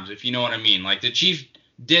times, if you know what I mean. Like, the Chiefs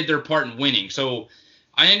did their part in winning. So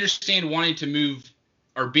I understand wanting to move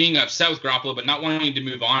or being upset with Garoppolo, but not wanting to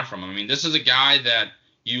move on from him. I mean, this is a guy that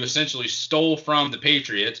you essentially stole from the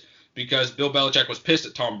Patriots because Bill Belichick was pissed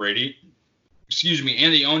at Tom Brady,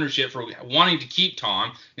 and the ownership for wanting to keep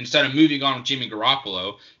Tom instead of moving on with Jimmy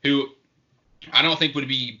Garoppolo, who I don't think would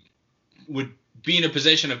be in a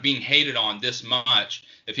position of being hated on this much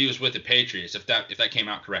if he was with the Patriots, if that came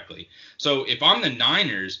out correctly. So if I'm the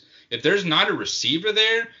Niners, if there's not a receiver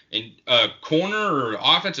there and a corner or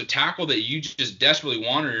offensive tackle that you just desperately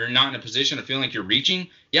want, or you're not in a position of feeling like you're reaching,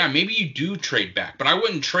 yeah, maybe you do trade back. But I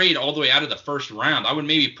wouldn't trade all the way out of the first round. I would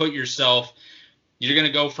maybe put yourself, you're going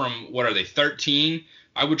to go from, 13?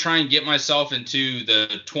 I would try and get myself into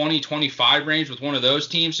the 20-25 range with one of those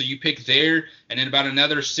teams. So you pick there, and then about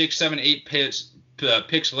another 6, 7, 8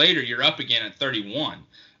 picks later, you're up again at 31.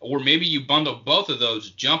 Or maybe you bundle both of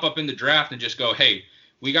those, jump up in the draft, and just go, hey,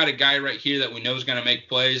 we got a guy right here that we know is going to make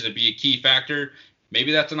plays and be a key factor.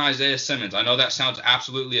 Maybe that's an Isaiah Simmons. I know that sounds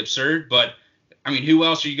absolutely absurd, but, I mean, who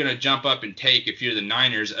else are you going to jump up and take if you're the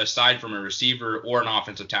Niners, aside from a receiver or an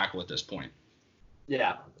offensive tackle at this point?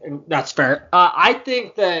 Yeah, that's fair. I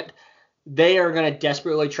think that they are going to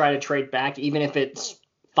desperately try to trade back, even if it's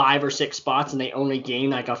 5 or 6 spots and they only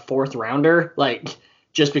gain like a 4th rounder, like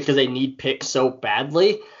just because they need picks so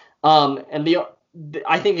badly.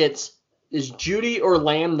 I think is Judy or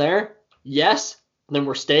Lamb there? Yes. Then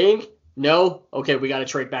we're staying. No. Okay, we got to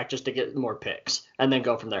trade back just to get more picks and then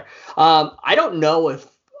go from there. I don't know if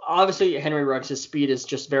obviously Henry Ruggs' speed is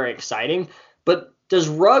just very exciting, but does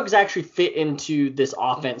Ruggs actually fit into this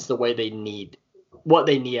offense the way they need, what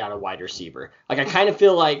they need out of wide receiver? Like, I kind of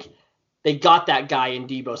feel like they got that guy in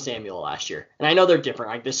Deebo Samuel last year. And I know they're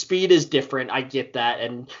different. Like, the speed is different. I get that.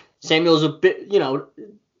 And Samuel's a bit,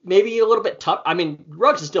 maybe a little bit tough. I mean,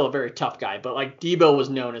 Ruggs is still a very tough guy, but like Deebo was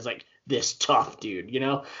known as like this tough dude,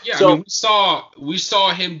 Yeah, so, I mean, we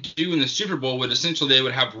saw him do in the Super Bowl what essentially they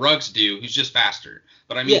would have Ruggs do. He's just faster.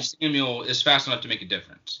 But I mean, yeah. Samuel is fast enough to make a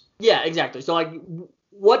difference. Yeah, exactly. So like,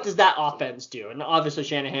 what does that offense do? And obviously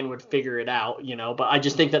Shanahan would figure it out, but I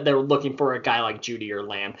just think that they're looking for a guy like Judy or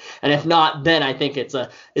Lamb. And if not, then I think it's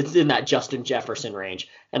in that Justin Jefferson range.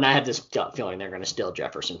 And I have this gut feeling they're going to steal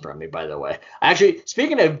Jefferson from me, by the way. Actually,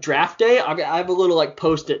 speaking of draft day, I have a little like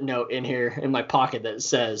Post-it note in here in my pocket that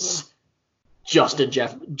says Justin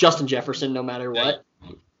Jefferson, no matter what.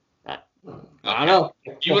 I don't know.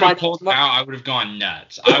 If you would have pulled out, I would have gone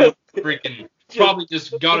nuts. I would have freaking probably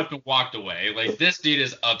just got up and walked away. Like, this dude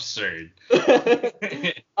is absurd. For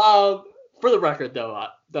the record, though,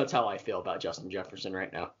 that's how I feel about Justin Jefferson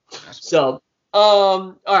right now. So,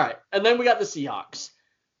 all right. And then we got the Seahawks.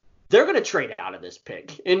 They're going to trade out of this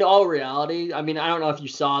pick. In all reality, I mean, I don't know if you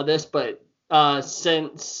saw this, but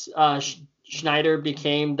since Schneider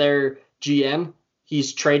became their GM,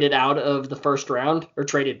 he's traded out of the first round or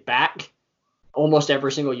traded back almost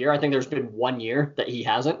every single year. I think there's been 1 year that he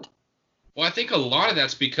hasn't. Well, I think a lot of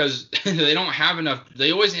that's because they don't have enough.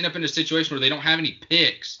 They always end up in a situation where they don't have any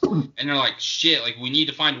picks, and they're like, shit, like, we need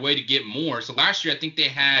to find a way to get more. So last year, I think they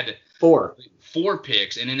had four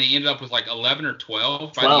picks, and then they ended up with like 11 or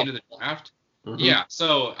 12 by the end of the draft. Mm-hmm. Yeah,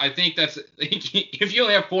 so I think that's if you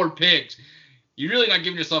only have 4 picks, you're really not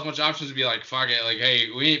giving yourself much options to be like, fuck it, like, hey,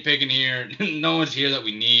 we ain't picking here. No one's here that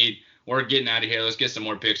we need. We're getting out of here. Let's get some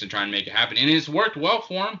more picks and try and make it happen. And it's worked well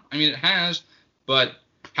for them. I mean, it has. But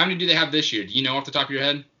how many do they have this year? Do you know off the top of your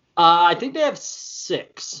head? I think they have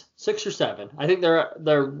 6 or 7. I think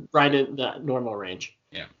they're right in that normal range.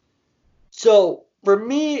 Yeah. So for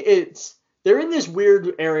me, they're in this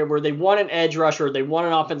weird area where they want an edge rusher, they want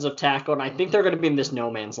an offensive tackle, and I think they're going to be in this no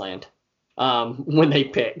man's land when they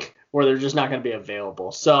pick, where they're just not going to be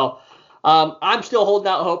available. So I'm still holding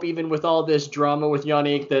out hope, even with all this drama with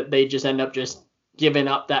Yannick, that they just end up just giving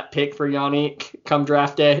up that pick for Yannick come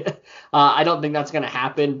draft day. I don't think that's going to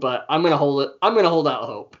happen, but I'm going to hold out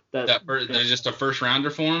hope. There's just a first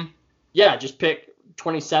rounder for him? Yeah, just pick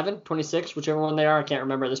 27, 26, whichever one they are. I can't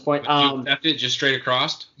remember at this point. Would you accept it just straight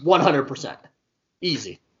across? 100%.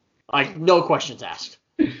 Easy. Like, no questions asked.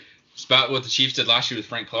 It's about what the Chiefs did last year with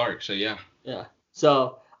Frank Clark, so yeah. Yeah.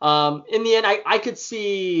 So, in the end, I could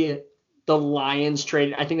see the Lions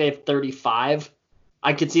trading. I think they have 35.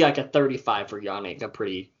 I could see like a 35 for Yannick, a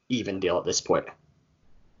pretty even deal at this point.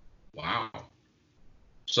 Wow.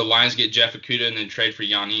 So Lions get Jeff Okudah and then trade for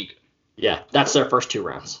Yannick. Yeah, that's their first 2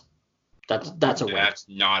 rounds. That's a win. That's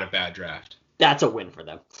not a bad draft. That's a win for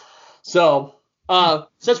them. So,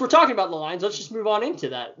 since we're talking about the Lions, let's just move on into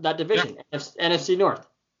that division, yeah. NFC North.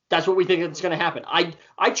 That's what we think is going to happen.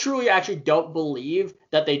 I truly actually don't believe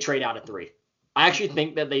that they trade out at 3. I actually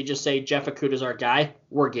think that they just say Jeff Okudah's our guy.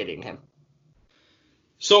 We're getting him.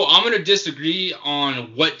 So I'm going to disagree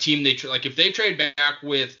on what team they trade. Like if they trade back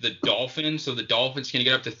with the Dolphins, so the Dolphins can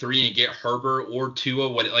get up to 3 and get Herbert or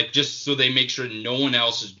Tua, just so they make sure no one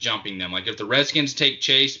else is jumping them. Like if the Redskins take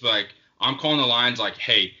Chase, but like I'm calling the Lions like,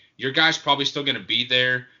 hey, your guy's probably still going to be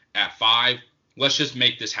there at 5. Let's just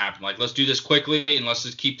make this happen. Like let's do this quickly and let's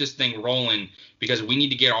just keep this thing rolling because we need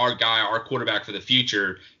to get our guy, our quarterback for the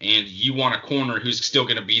future. And you want a corner who's still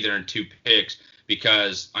going to be there in 2 picks.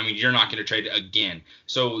 Because, I mean, you're not going to trade again.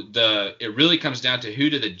 So it really comes down to who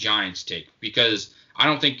do the Giants take? Because I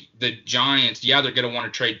don't think the Giants, they're going to want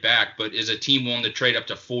to trade back, but is a team willing to trade up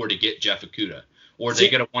to 4 to get Jeff Okudah? Or are they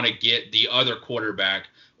going to want to get the other quarterback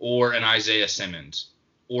or an Isaiah Simmons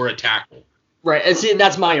or a tackle? Right, and see,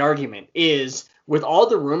 that's my argument, is with all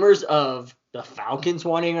the rumors of the Falcons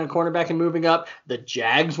wanting a cornerback and moving up, the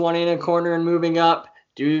Jags wanting a corner and moving up,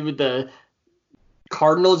 the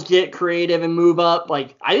Cardinals get creative and move up.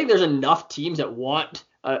 Like, I think there's enough teams that want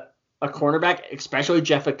a cornerback, especially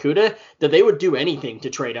Jeff Okudah, that they would do anything to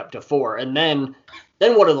trade up to 4. And then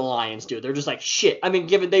what do the Lions do? They're just like, shit. I mean,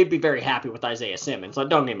 they'd be very happy with Isaiah Simmons. Like,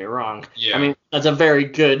 don't get me wrong. Yeah. I mean, that's a very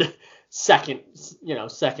good second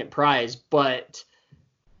prize. But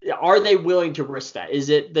are they willing to risk that? Is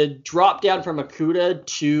it the drop down from Okudah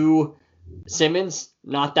to Simmons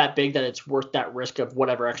not that big that it's worth that risk of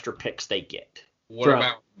whatever extra picks they get? What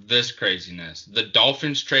about this craziness? The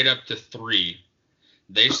Dolphins trade up to 3.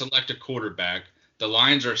 They select a quarterback. The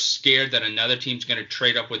Lions are scared that another team's going to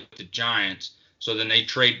trade up with the Giants, so then they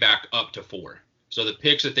trade back up to 4. So the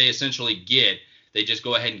picks that they essentially get, they just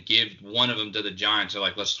go ahead and give one of them to the Giants. They're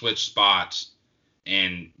like, let's switch spots,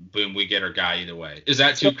 and boom, we get our guy either way. Is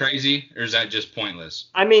that too crazy, or is that just pointless?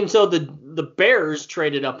 I mean, so the Bears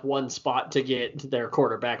traded up 1 spot to get their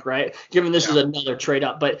quarterback, right? Given this is another trade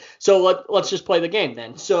up. But so let's just play the game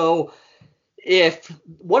then. So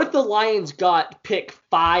what if the Lions got pick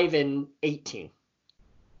 5 and 18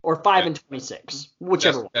 or 5 and 26,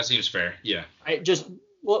 whichever one? That seems fair. Yeah.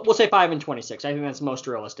 We'll say 5 and 26. I think that's the most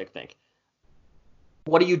realistic thing.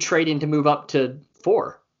 What are you trading to move up to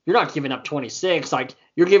 4? You're not giving up 26. Like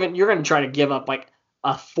you're going to try to give up like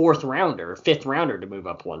a 4th rounder, 5th rounder to move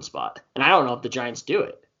up 1 spot. And I don't know if the Giants do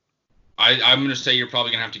it. I'm going to say you're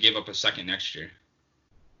probably going to have to give up a 2nd next year.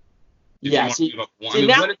 Give up 1.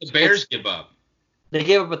 What did the Bears give up? They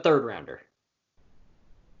gave up a 3rd rounder.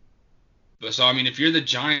 So, I mean, if you're the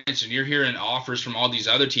Giants and you're hearing offers from all these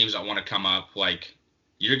other teams that want to come up, like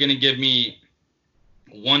you're going to give me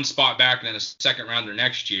 1 spot back and then a 2nd rounder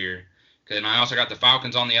next year. And I also got the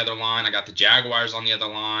Falcons on the other line. I got the Jaguars on the other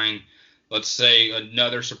line. Let's say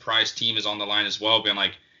another surprise team is on the line as well, being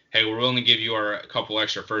like, hey, we're willing to give you a couple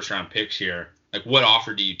extra first-round picks here. Like, what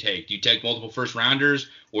offer do you take? Do you take multiple first-rounders,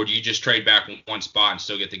 or do you just trade back 1 spot and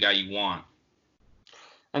still get the guy you want?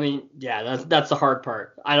 I mean, yeah, that's the hard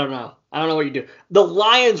part. I don't know what you do. The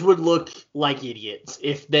Lions would look like idiots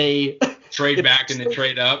if they trade back and then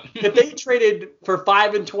trade up. If they traded for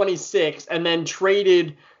 5 and 26 and then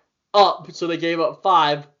traded up, so they gave up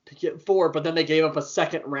 5 to get 4, but then they gave up a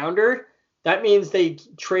 2nd rounder. That means they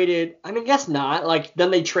traded. I mean, guess not. Like then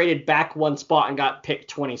they traded back 1 spot and got pick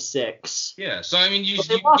 26. Yeah. So I mean, you get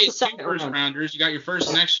 2 first rounders. You got your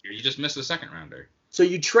first next year. You just missed the 2nd rounder. So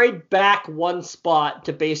you trade back 1 spot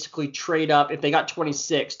to basically trade up. If they got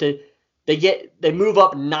 26, they move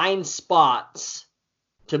up 9 spots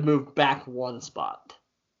to move back 1 spot.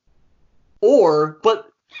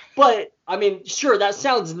 But I mean, sure, that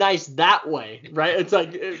sounds nice that way, right? It's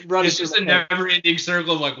like running. It's just a never-ending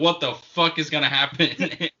circle of like, what the fuck is gonna happen?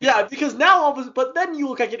 Yeah, because now but then you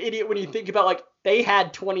look like an idiot when you think about like they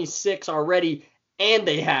had 26 already and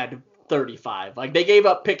they had 35. Like they gave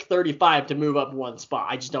up pick 35 to move up 1 spot.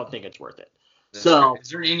 I just don't think it's worth it. So, is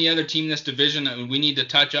there any other team in this division that we need to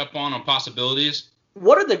touch up on possibilities?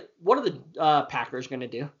 What are the Packers gonna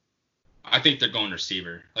do? I think they're going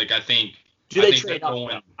receiver. Like I think Do they trade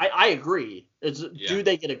up? I agree. Do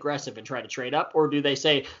they get aggressive and try to trade up, or do they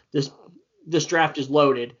say this draft is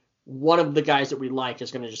loaded? One of the guys that we like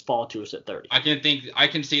is going to just fall to us at 30. I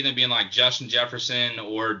can see them being like Justin Jefferson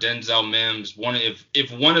or Denzel Mims.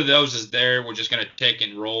 If one of those is there, we're just going to take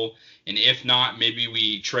and roll. And if not, maybe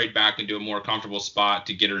we trade back into a more comfortable spot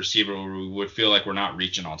to get a receiver where we would feel like we're not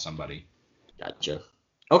reaching on somebody. Gotcha.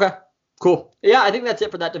 Okay, cool. Yeah, I think that's it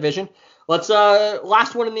for that division. Let's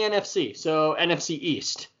last one in the NFC. So NFC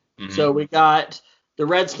East. Mm-hmm. So we got the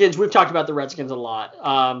Redskins. We've talked about the Redskins a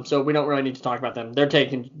lot. So we don't really need to talk about them. They're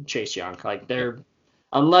taking Chase Young. Like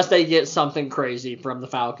unless they get something crazy from the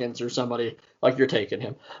Falcons or somebody, like you're taking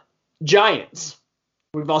him. Giants.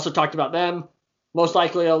 We've also talked about them. Most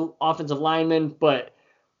likely an offensive lineman, but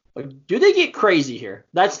do they get crazy here?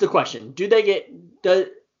 That's the question. Do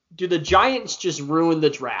the Giants just ruin the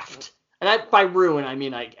draft? And by ruin, I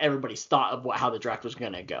mean like everybody's thought of how the draft was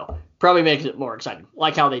going to go. Probably makes it more exciting,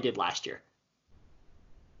 like how they did last year.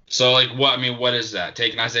 So like what? I mean, what is that?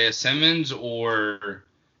 Taking Isaiah Simmons or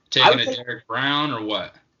taking a Derek Brown or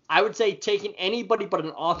what? I would say taking anybody but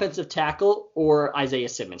an offensive tackle or Isaiah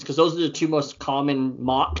Simmons, because those are the two most common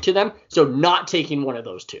mock to them. So not taking one of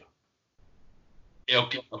those two.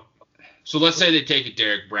 Okay. So let's say they take a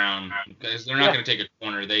Derek Brown, because they're not going to take a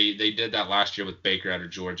corner. They did that last year with Baker out of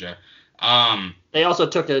Georgia. They also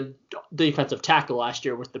took a defensive tackle last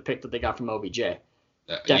year with the pick that they got from OBJ.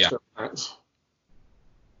 Dexter Lawrence.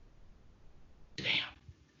 Damn.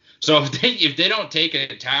 So if they don't take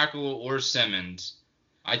a tackle or Simmons,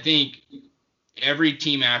 I think every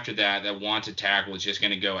team after that wants a tackle is just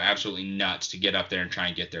going to go absolutely nuts to get up there and try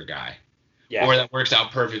and get their guy. Yeah. Or that works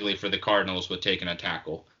out perfectly for the Cardinals with taking a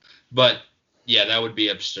tackle. But, yeah, that would be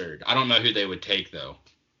absurd. I don't know who they would take, though.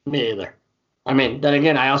 Me either. I mean, then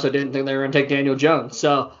again, I also didn't think they were going to take Daniel Jones.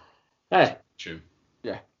 So, hey. True.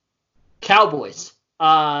 Yeah. Cowboys.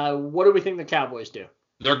 What do we think the Cowboys do?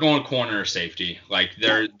 They're going corner or safety. Like,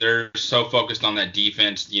 they're so focused on that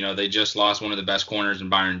defense. You know, they just lost one of the best corners in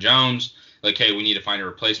Byron Jones. Like, hey, we need to find a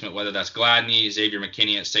replacement, whether that's Gladney, Xavier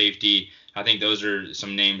McKinney at safety. I think those are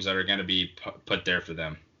some names that are going to be put there for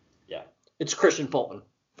them. Yeah. It's Christian Fulton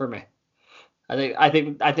for me. I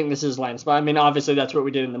think this is Lance. But I mean, obviously that's what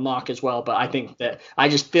we did in the mock as well. But I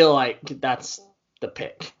just feel like that's the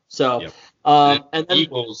pick. So, yep. And then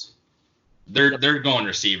Eagles, they're going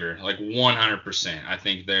receiver like 100%. I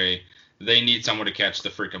think they need someone to catch the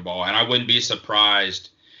freaking ball, and I wouldn't be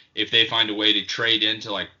surprised if they find a way to trade into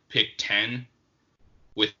like pick 10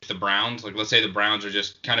 with the Browns. Like, let's say the Browns are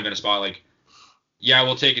just kind of in a spot like, yeah,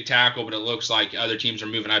 we'll take a tackle, but it looks like other teams are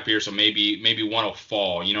moving up here, so maybe one will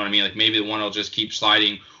fall. You know what I mean? Like, maybe the one will just keep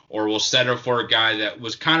sliding, or we'll settle for a guy that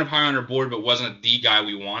was kind of high on our board but wasn't the guy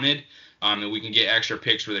we wanted, and we can get extra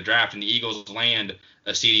picks for the draft. And the Eagles land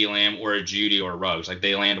a CeeDee Lamb or a Judy or a Ruggs. Like,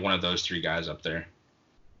 they land one of those three guys up there.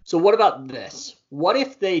 So what about this? What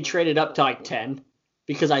if they traded up to like 10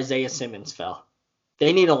 because Isaiah Simmons fell?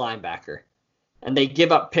 They need a linebacker. And they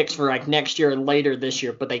give up picks for like next year and later this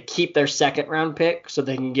year, but they keep their second round pick so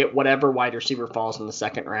they can get whatever wide receiver falls in the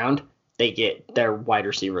second round. They get their wide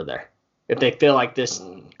receiver there if they feel like this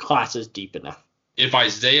class is deep enough. If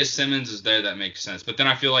Isaiah Simmons is there, that makes sense. But then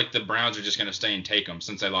I feel like the Browns are just going to stay and take him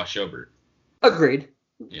since they lost Schobert. Agreed.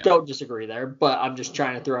 Yeah. Don't disagree there, but I'm just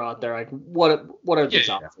trying to throw out there like what are the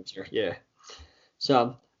options here? Yeah.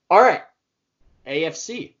 So, all right,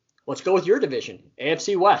 AFC. Let's go with your division,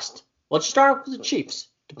 AFC West. Let's start off with the Chiefs,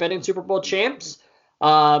 defending Super Bowl champs.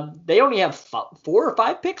 They only have 4 or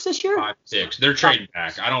 5 picks this year. 5, 6. They're trading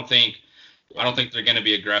back. I don't think they're going to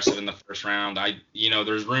be aggressive in the first round.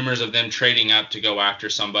 There's rumors of them trading up to go after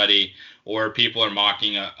somebody, or people are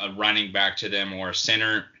mocking a running back to them or a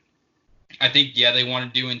center. I think, they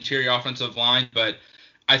want to do interior offensive line, but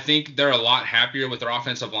I think they're a lot happier with their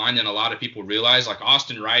offensive line than a lot of people realize. Like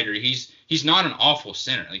Austin Ryder, he's not an awful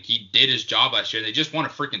center. Like, he did his job last year. They just won a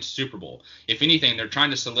freaking Super Bowl. If anything, they're trying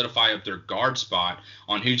to solidify up their guard spot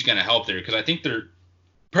on who's going to help there, because I think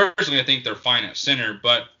they're fine at center,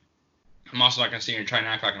 but I'm also not going to sit here and try and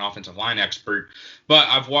act like an offensive line expert. But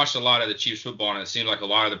I've watched a lot of the Chiefs football, and it seems like a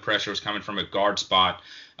lot of the pressure was coming from a guard spot,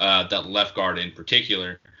 that left guard in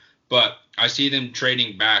particular. But I see them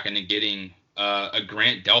trading back and then getting a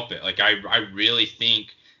Grant Delpit. Like, I really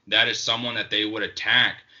think that is someone that they would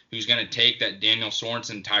attack, who's going to take that Daniel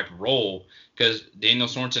Sorensen type role, because Daniel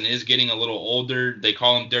Sorensen is getting a little older. They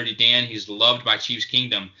call him Dirty Dan. He's loved by Chiefs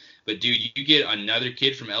Kingdom. But, dude, you get another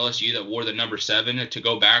kid from LSU that wore the number 7 to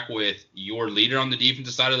go back with your leader on the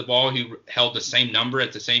defensive side of the ball who held the same number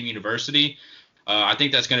at the same university. I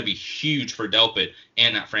think that's going to be huge for Delpit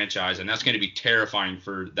and that franchise, and that's going to be terrifying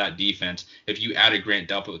for that defense if you added Grant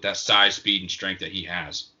Delpit with that size, speed, and strength that he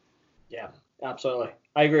has. Yeah, absolutely.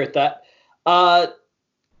 I agree with that.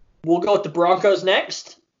 We'll go with the Broncos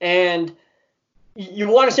next, and you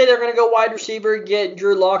want to say they're going to go wide receiver, get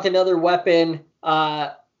Drew Lock another weapon,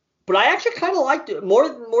 but I actually kind of liked it more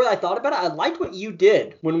than I thought about it. I liked what you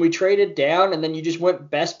did when we traded down and then you just went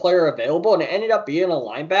best player available, and it ended up being a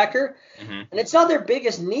linebacker. Mm-hmm. And it's not their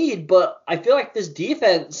biggest need, but I feel like this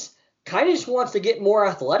defense kind of just wants to get more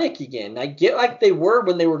athletic again. I get like they were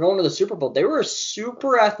when they were going to the Super Bowl. They were a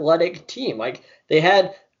super athletic team. Like they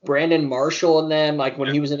had Brandon Marshall in them, like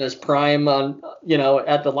when he was in his prime on,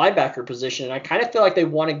 at the linebacker position. And I kind of feel like they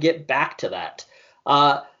want to get back to that.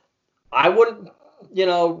 I wouldn't,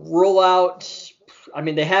 rule out. I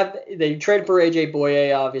mean, they traded for AJ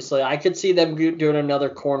Boye, obviously. I could see them doing another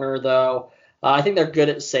corner, though. I think they're good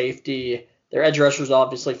at safety. Their edge rusher's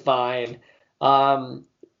obviously fine.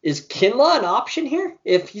 Is Kinlaw an option here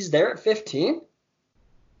if he's there at 15?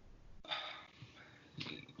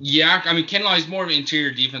 Yeah, I mean, Kinlaw is more of an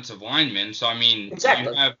interior defensive lineman. So, I mean,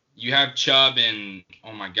 exactly. you have Chubb and,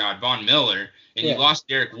 oh, my God, Von Miller. And you lost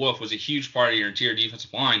Derek Wolfe, was a huge part of your interior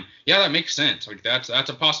defensive line. Yeah, that makes sense. Like that's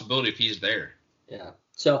a possibility if he's there. Yeah.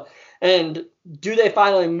 So, and do they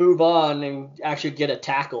finally move on and actually get a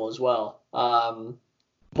tackle as well?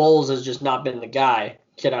 Bowles has just not been the guy,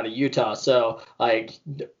 kid out of Utah. So, like,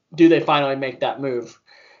 do they finally make that move?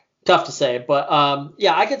 Tough to say, but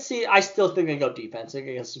I could see. I still think they go defense. I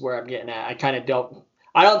guess is where I'm getting at.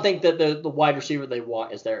 I don't think that the wide receiver they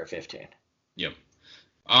want is there at 15. Yep.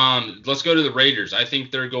 Let's go to the Raiders. I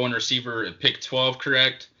think they're going receiver at pick 12,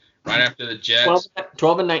 correct? Right after the Jets.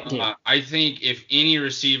 12 and 19. I think if any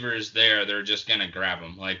receiver is there, they're just going to grab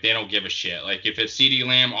him. Like, they don't give a shit. Like, if it's CeeDee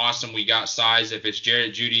Lamb, awesome, we got size. If it's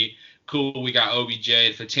Jared Jeudy, cool, we got OBJ.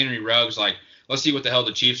 If it's Henry Ruggs, like, let's see what the hell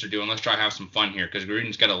the Chiefs are doing. Let's try to have some fun here because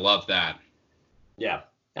Gruden's got to love that. Yeah,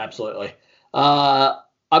 absolutely.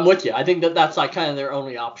 I'm with you. I think that's like kind of their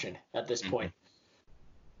only option at this point.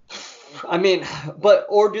 I mean,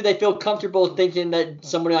 or do they feel comfortable thinking that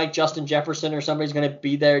somebody like Justin Jefferson or somebody's going to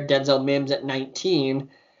be there, Denzel Mims at 19,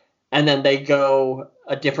 and then they go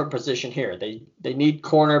a different position here? They need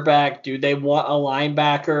cornerback. Do they want a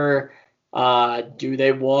linebacker? Do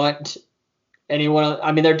they want anyone?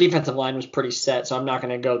 I mean, their defensive line was pretty set, so I'm not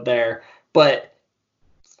going to go there. But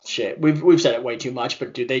shit, we've said it way too much.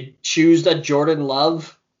 But do they choose a Jordan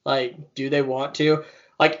Love? Like, do they want to?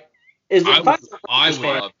 Like, I would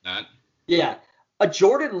love that. Yeah, a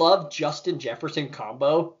Jordan Love, Justin Jefferson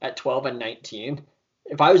combo at 12 and 19.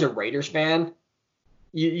 If I was a Raiders fan,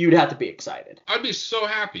 you'd have to be excited. I'd be so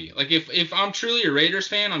happy. Like if I'm truly a Raiders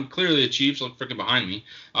fan, I'm clearly a Chiefs. Look freaking behind me.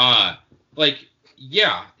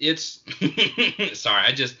 Yeah, it's sorry.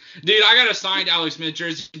 I got a signed Alex Smith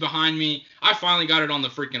jersey behind me. I finally got it on the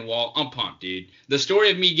freaking wall. I'm pumped, dude. The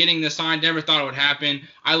story of me getting this signed, never thought it would happen.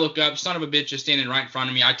 I look up, son of a bitch is standing right in front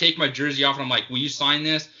of me. I take my jersey off and I'm like, will you sign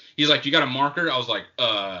this? He's like, you got a marker? I was like,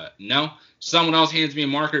 no. Someone else hands me a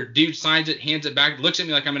marker. Dude signs it, hands it back, looks at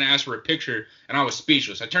me like I'm going to ask for a picture, and I was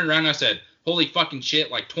speechless. I turned around and I said, holy fucking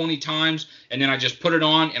shit, like 20 times, and then I just put it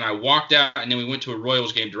on, and I walked out, and then we went to a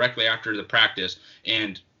Royals game directly after the practice,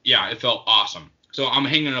 and, yeah, it felt awesome. So I'm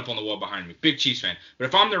hanging it up on the wall behind me. Big Chiefs fan. But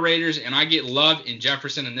if I'm the Raiders and I get Love and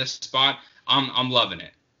Jefferson in this spot, I'm loving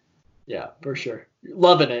it. Yeah, for sure.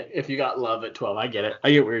 Loving it if you got Love at 12. I get it.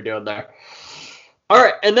 I get what you're doing there. All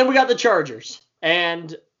right, and then we got the Chargers,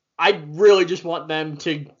 and I really just want them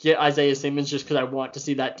to get Isaiah Simmons just because I want to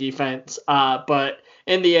see that defense. But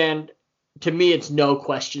in the end, to me, it's no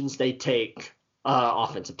questions they take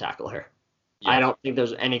offensive tackle here. Yeah. I don't think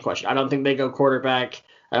there's any question. I don't think they go quarterback.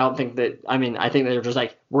 I think they're just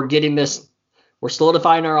like, we're getting this. We're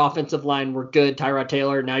solidifying our offensive line. We're good. Tyrod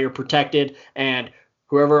Taylor, now you're protected. And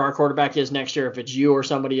whoever our quarterback is next year, if it's you or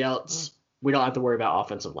somebody else, we don't have to worry about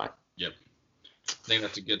offensive line. Yep. I think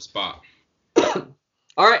that's a good spot.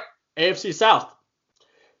 All right, AFC South.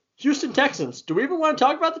 Houston Texans. Do we even want to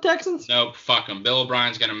talk about the Texans? Nope, fuck them. Bill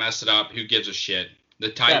O'Brien's going to mess it up. Who gives a shit? The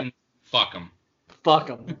Titans, fuck them. Fuck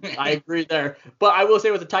them. I agree there. But I will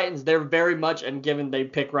say with the Titans, they're very much, and given they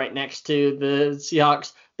pick right next to the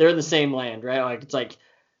Seahawks, they're in the same land, right? Like, it's like,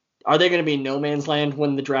 are they going to be no man's land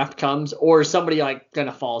when the draft comes, or is somebody like going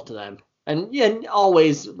to fall to them? And yeah,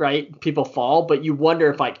 always, right, people fall, but you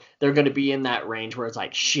wonder if like they're going to be in that range where it's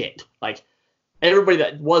like, shit, like everybody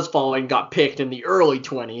that was falling got picked in the early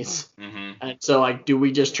 20s. Mm-hmm. And so like, do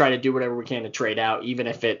we just try to do whatever we can to trade out, even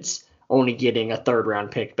if it's only getting a third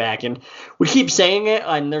round pick back. And we keep saying it,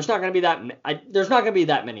 and there's not going to be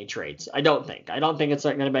that many trades. I don't think it's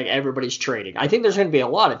not going to be everybody's trading. I think there's going to be a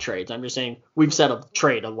lot of trades. I'm just saying we've said a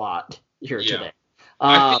trade a lot here today.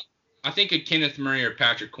 I think a Kenneth Murray or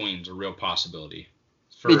Patrick Queen's a real possibility.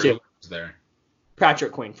 Me too. There.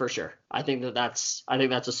 Patrick Queen for sure. I think that's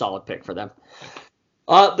a solid pick for them.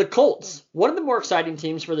 The Colts, one of the more exciting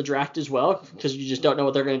teams for the draft as well, because you just don't know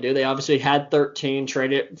what they're going to do. They obviously had 13,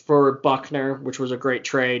 traded for Buckner, which was a great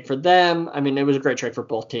trade for them. I mean, it was a great trade for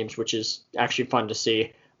both teams, which is actually fun to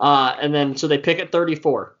see. And then so they pick at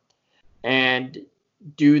 34. And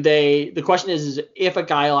the question is if a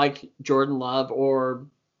guy like Jordan Love or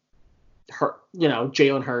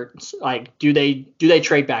Jalen Hurts, like, do they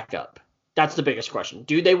trade back up? That's the biggest question.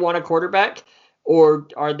 Do they want a quarterback? Or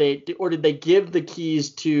did they give the keys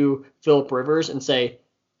to Phillip Rivers and say,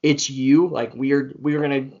 it's you, like we're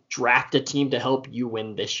going to draft a team to help you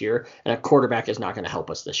win this year, and a quarterback is not going to help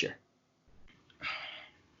us this year?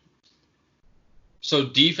 So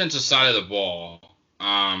defensive side of the ball,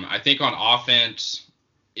 I think on offense,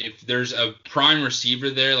 if there's a prime receiver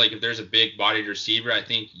there, like if there's a big bodied receiver, I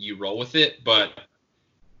think you roll with it. But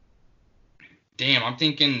damn, I'm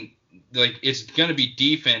thinking, like, it's going to be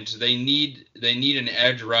defense. They need an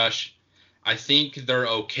edge rush. I think they're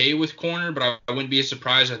okay with corner, but I wouldn't be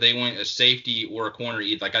surprised if they went a safety or a corner.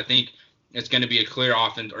 Like, I think it's going to be a clear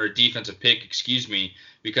offense or a defensive pick,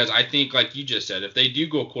 because I think, like you just said, if they do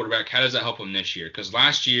go quarterback, how does that help them this year? Because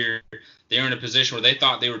last year they were in a position where they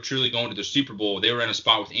thought they were truly going to the Super Bowl. They were in a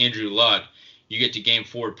spot with Andrew Luck. You get to game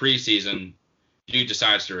 4 preseason, dude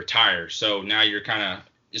decides to retire. So now you're kind of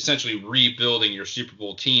essentially rebuilding your Super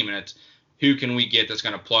Bowl team, and it's who can we get that's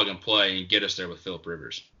going to plug and play and get us there with Phillip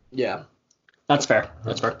Rivers. Yeah, that's fair.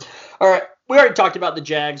 All right, we already talked about the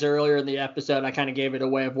Jags earlier in the episode. I kind of gave it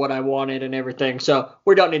away of what I wanted and everything, so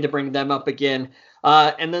we don't need to bring them up again.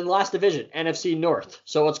 And then last division, NFC North.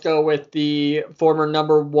 So let's go with the former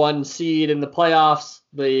number 1 seed in the playoffs,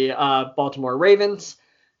 the Baltimore Ravens,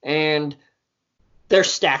 and they're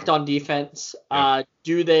stacked on defense.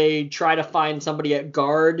 Do they try to find somebody at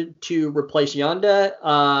guard to replace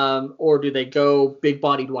Yonda, or do they go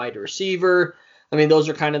big-bodied wide receiver? I mean, those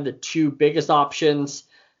are kind of the two biggest options.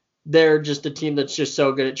 They're just a team that's just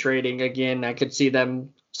so good at trading. Again, I could see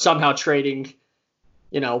them somehow trading,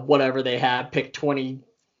 whatever they have, pick 20,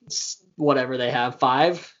 whatever they have,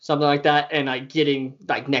 5, something like that, and like getting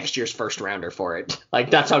like next year's first rounder for it. Like,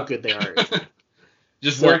 that's how good they are.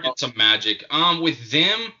 Just working some magic. With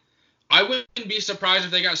them, I wouldn't be surprised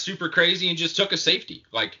if they got super crazy and just took a safety.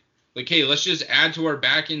 Like, hey, let's just add to our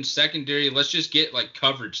back end secondary. Let's just get like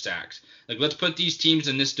coverage sacks. Like, let's put these teams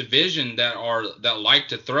in this division that like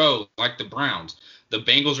to throw, like the Browns. The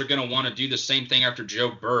Bengals are going to want to do the same thing after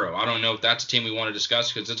Joe Burrow. I don't know if that's a team we want to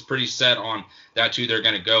discuss because it's pretty set on that's who they're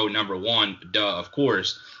going to go number 1, of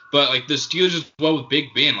course. But like the Steelers as well with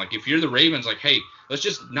Big Ben. Like, if you're the Ravens, like, hey, let's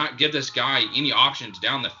just not give this guy any options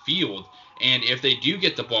down the field. And if they do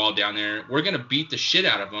get the ball down there, we're going to beat the shit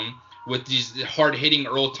out of them with these hard-hitting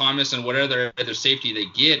Earl Thomas and whatever other safety they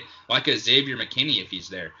get, like a Xavier McKinney if he's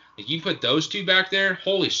there. If you put those two back there,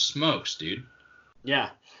 holy smokes, dude. Yeah.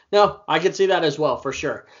 No, I could see that as well, for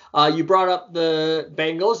sure. You brought up the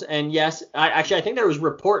Bengals, and yes, I think there was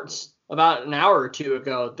reports about an hour or two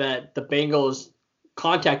ago that the Bengals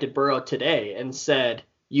contacted Burrow today and said,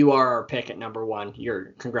 you are our pick at number 1.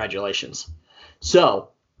 Congratulations. So,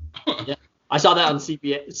 yeah, I saw that on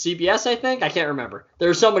CBS, I think. I can't remember. There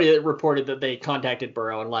was somebody that reported that they contacted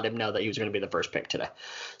Burrow and let him know that he was going to be the first pick today.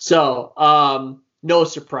 So, no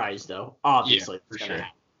surprise, though. Obviously, yeah, for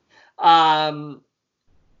sure.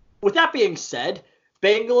 With that being said,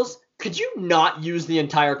 Bengals, could you not use the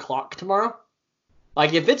entire clock tomorrow?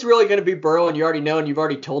 Like, if it's really going to be Burrow and you already know and you've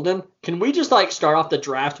already told him, can we just, like, start off the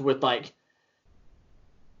draft with, like,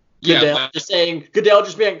 Goodell Goodell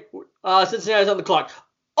just being, Cincinnati's on the clock.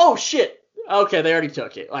 Oh, shit. Okay, they already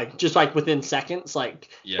took it. Like, just, like, within seconds. Like,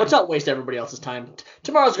 let's not waste everybody else's time.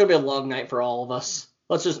 Tomorrow's going to be a long night for all of us.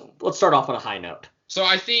 Let's start off on a high note. So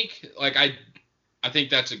I think, like, I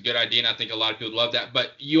think that's a good idea, and I think a lot of people love that.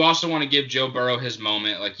 But you also want to give Joe Burrow his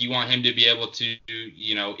moment. Like, you want him to be able to,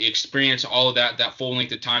 experience all of that full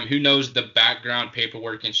length of time. Who knows the background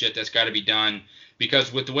paperwork and shit that's got to be done?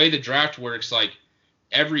 Because with the way the draft works, like,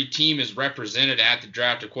 every team is represented at the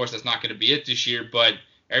draft. Of course, that's not going to be it this year, but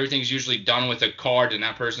everything's usually done with a card, and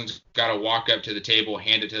that person's got to walk up to the table,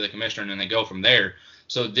 hand it to the commissioner, and then they go from there.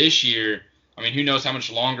 So this year, I mean, who knows how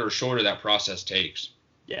much longer or shorter that process takes.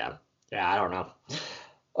 Yeah, I don't know.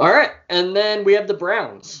 All right, and then we have the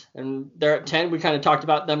Browns, and they're at 10. We kind of talked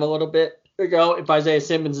about them a little bit there you go. If Isaiah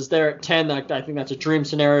Simmons is there at 10, I think that's a dream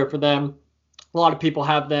scenario for them. A lot of people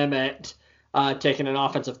have them at taking an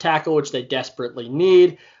offensive tackle, which they desperately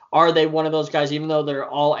need. Are they one of those guys, even though they're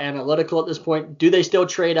all analytical at this point? Do they still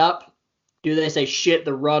trade up? Do they say, shit,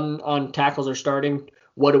 the run on tackles are starting?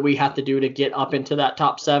 What do we have to do to get up into that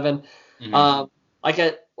top 7?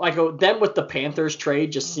 Mm-hmm. Them with the Panthers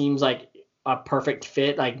trade just seems like a perfect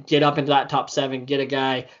fit. Like, get up into that top 7, get a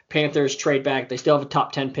guy. Panthers trade back. They still have a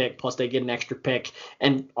top 10 pick, plus they get an extra pick.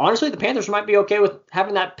 And honestly, the Panthers might be okay with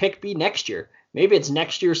having that pick be next year. Maybe it's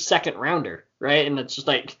next year's second rounder, right? And it's just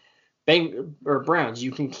like Browns.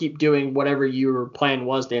 You can keep doing whatever your plan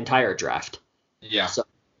was the entire draft. Yeah. So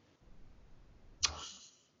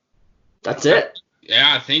that's it.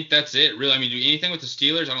 Yeah, I think that's it. Really, I mean, do anything with the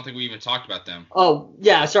Steelers? I don't think we even talked about them. Oh,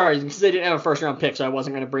 yeah, sorry, because they didn't have a first-round pick, so I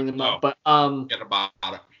wasn't going to bring them up. But Forget about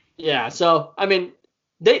it. Yeah, so I mean,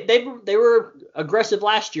 they were aggressive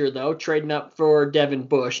last year though, trading up for Devin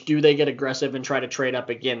Bush. Do they get aggressive and try to trade up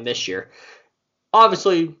again this year?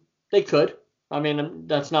 Obviously, they could. I mean,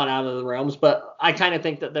 that's not out of the realms, but I kind of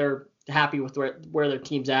think that they're happy with where their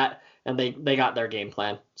team's at, and they got their game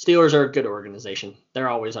plan. Steelers are a good organization. They're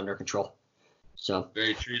always under control. So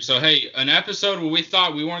very true. So, hey, an episode where we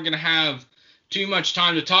thought we weren't going to have too much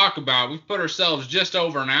time to talk about, we've put ourselves just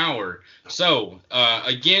over an hour. So,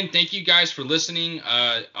 again, thank you guys for listening.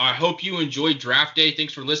 I hope you enjoyed Draft Day.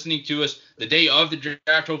 Thanks for listening to us the day of the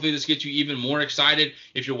draft. Hopefully this gets you even more excited.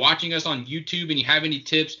 If you're watching us on YouTube and you have any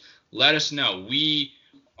tips, let us know. We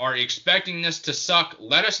are expecting this to suck.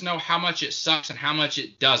 Let us know how much it sucks and how much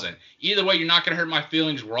it doesn't. Either way, you're not going to hurt my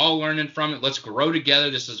feelings. We're all learning from it. Let's grow together.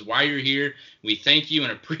 This is why you're here. We thank you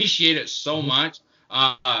and appreciate it so much.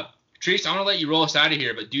 Treese, I'm going to let you roll us out of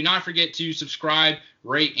here, but do not forget to subscribe,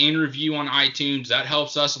 rate, and review on iTunes. That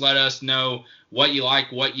helps us let us know what you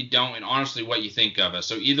like, what you don't, and honestly what you think of us.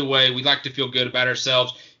 So either way, we'd like to feel good about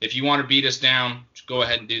ourselves. If you want to beat us down, just go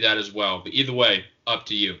ahead and do that as well. But either way, up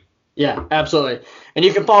to you. Yeah, absolutely. And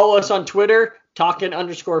you can follow us on Twitter,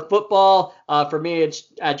 talking_football. For me, it's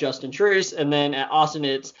at Justin Treese. And then at Austin,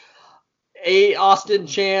 it's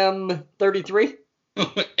AAustinCham33.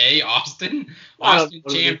 Austin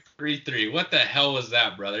Cham 33. What the hell was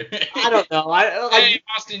that, brother? I don't know.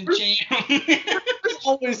 Austin Cham. This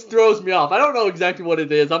always throws me off. I don't know exactly what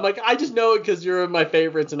it is. I'm like, I just know it because you're in my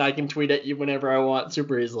favorites and I can tweet at you whenever I want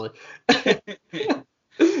super easily.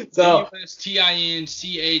 So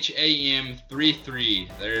TINCHAM 33.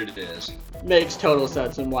 There it is. Makes total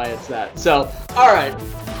sense and why it's that. So, all right.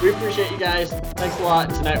 We appreciate you guys. Thanks a lot.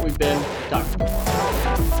 Tonight we've been talking.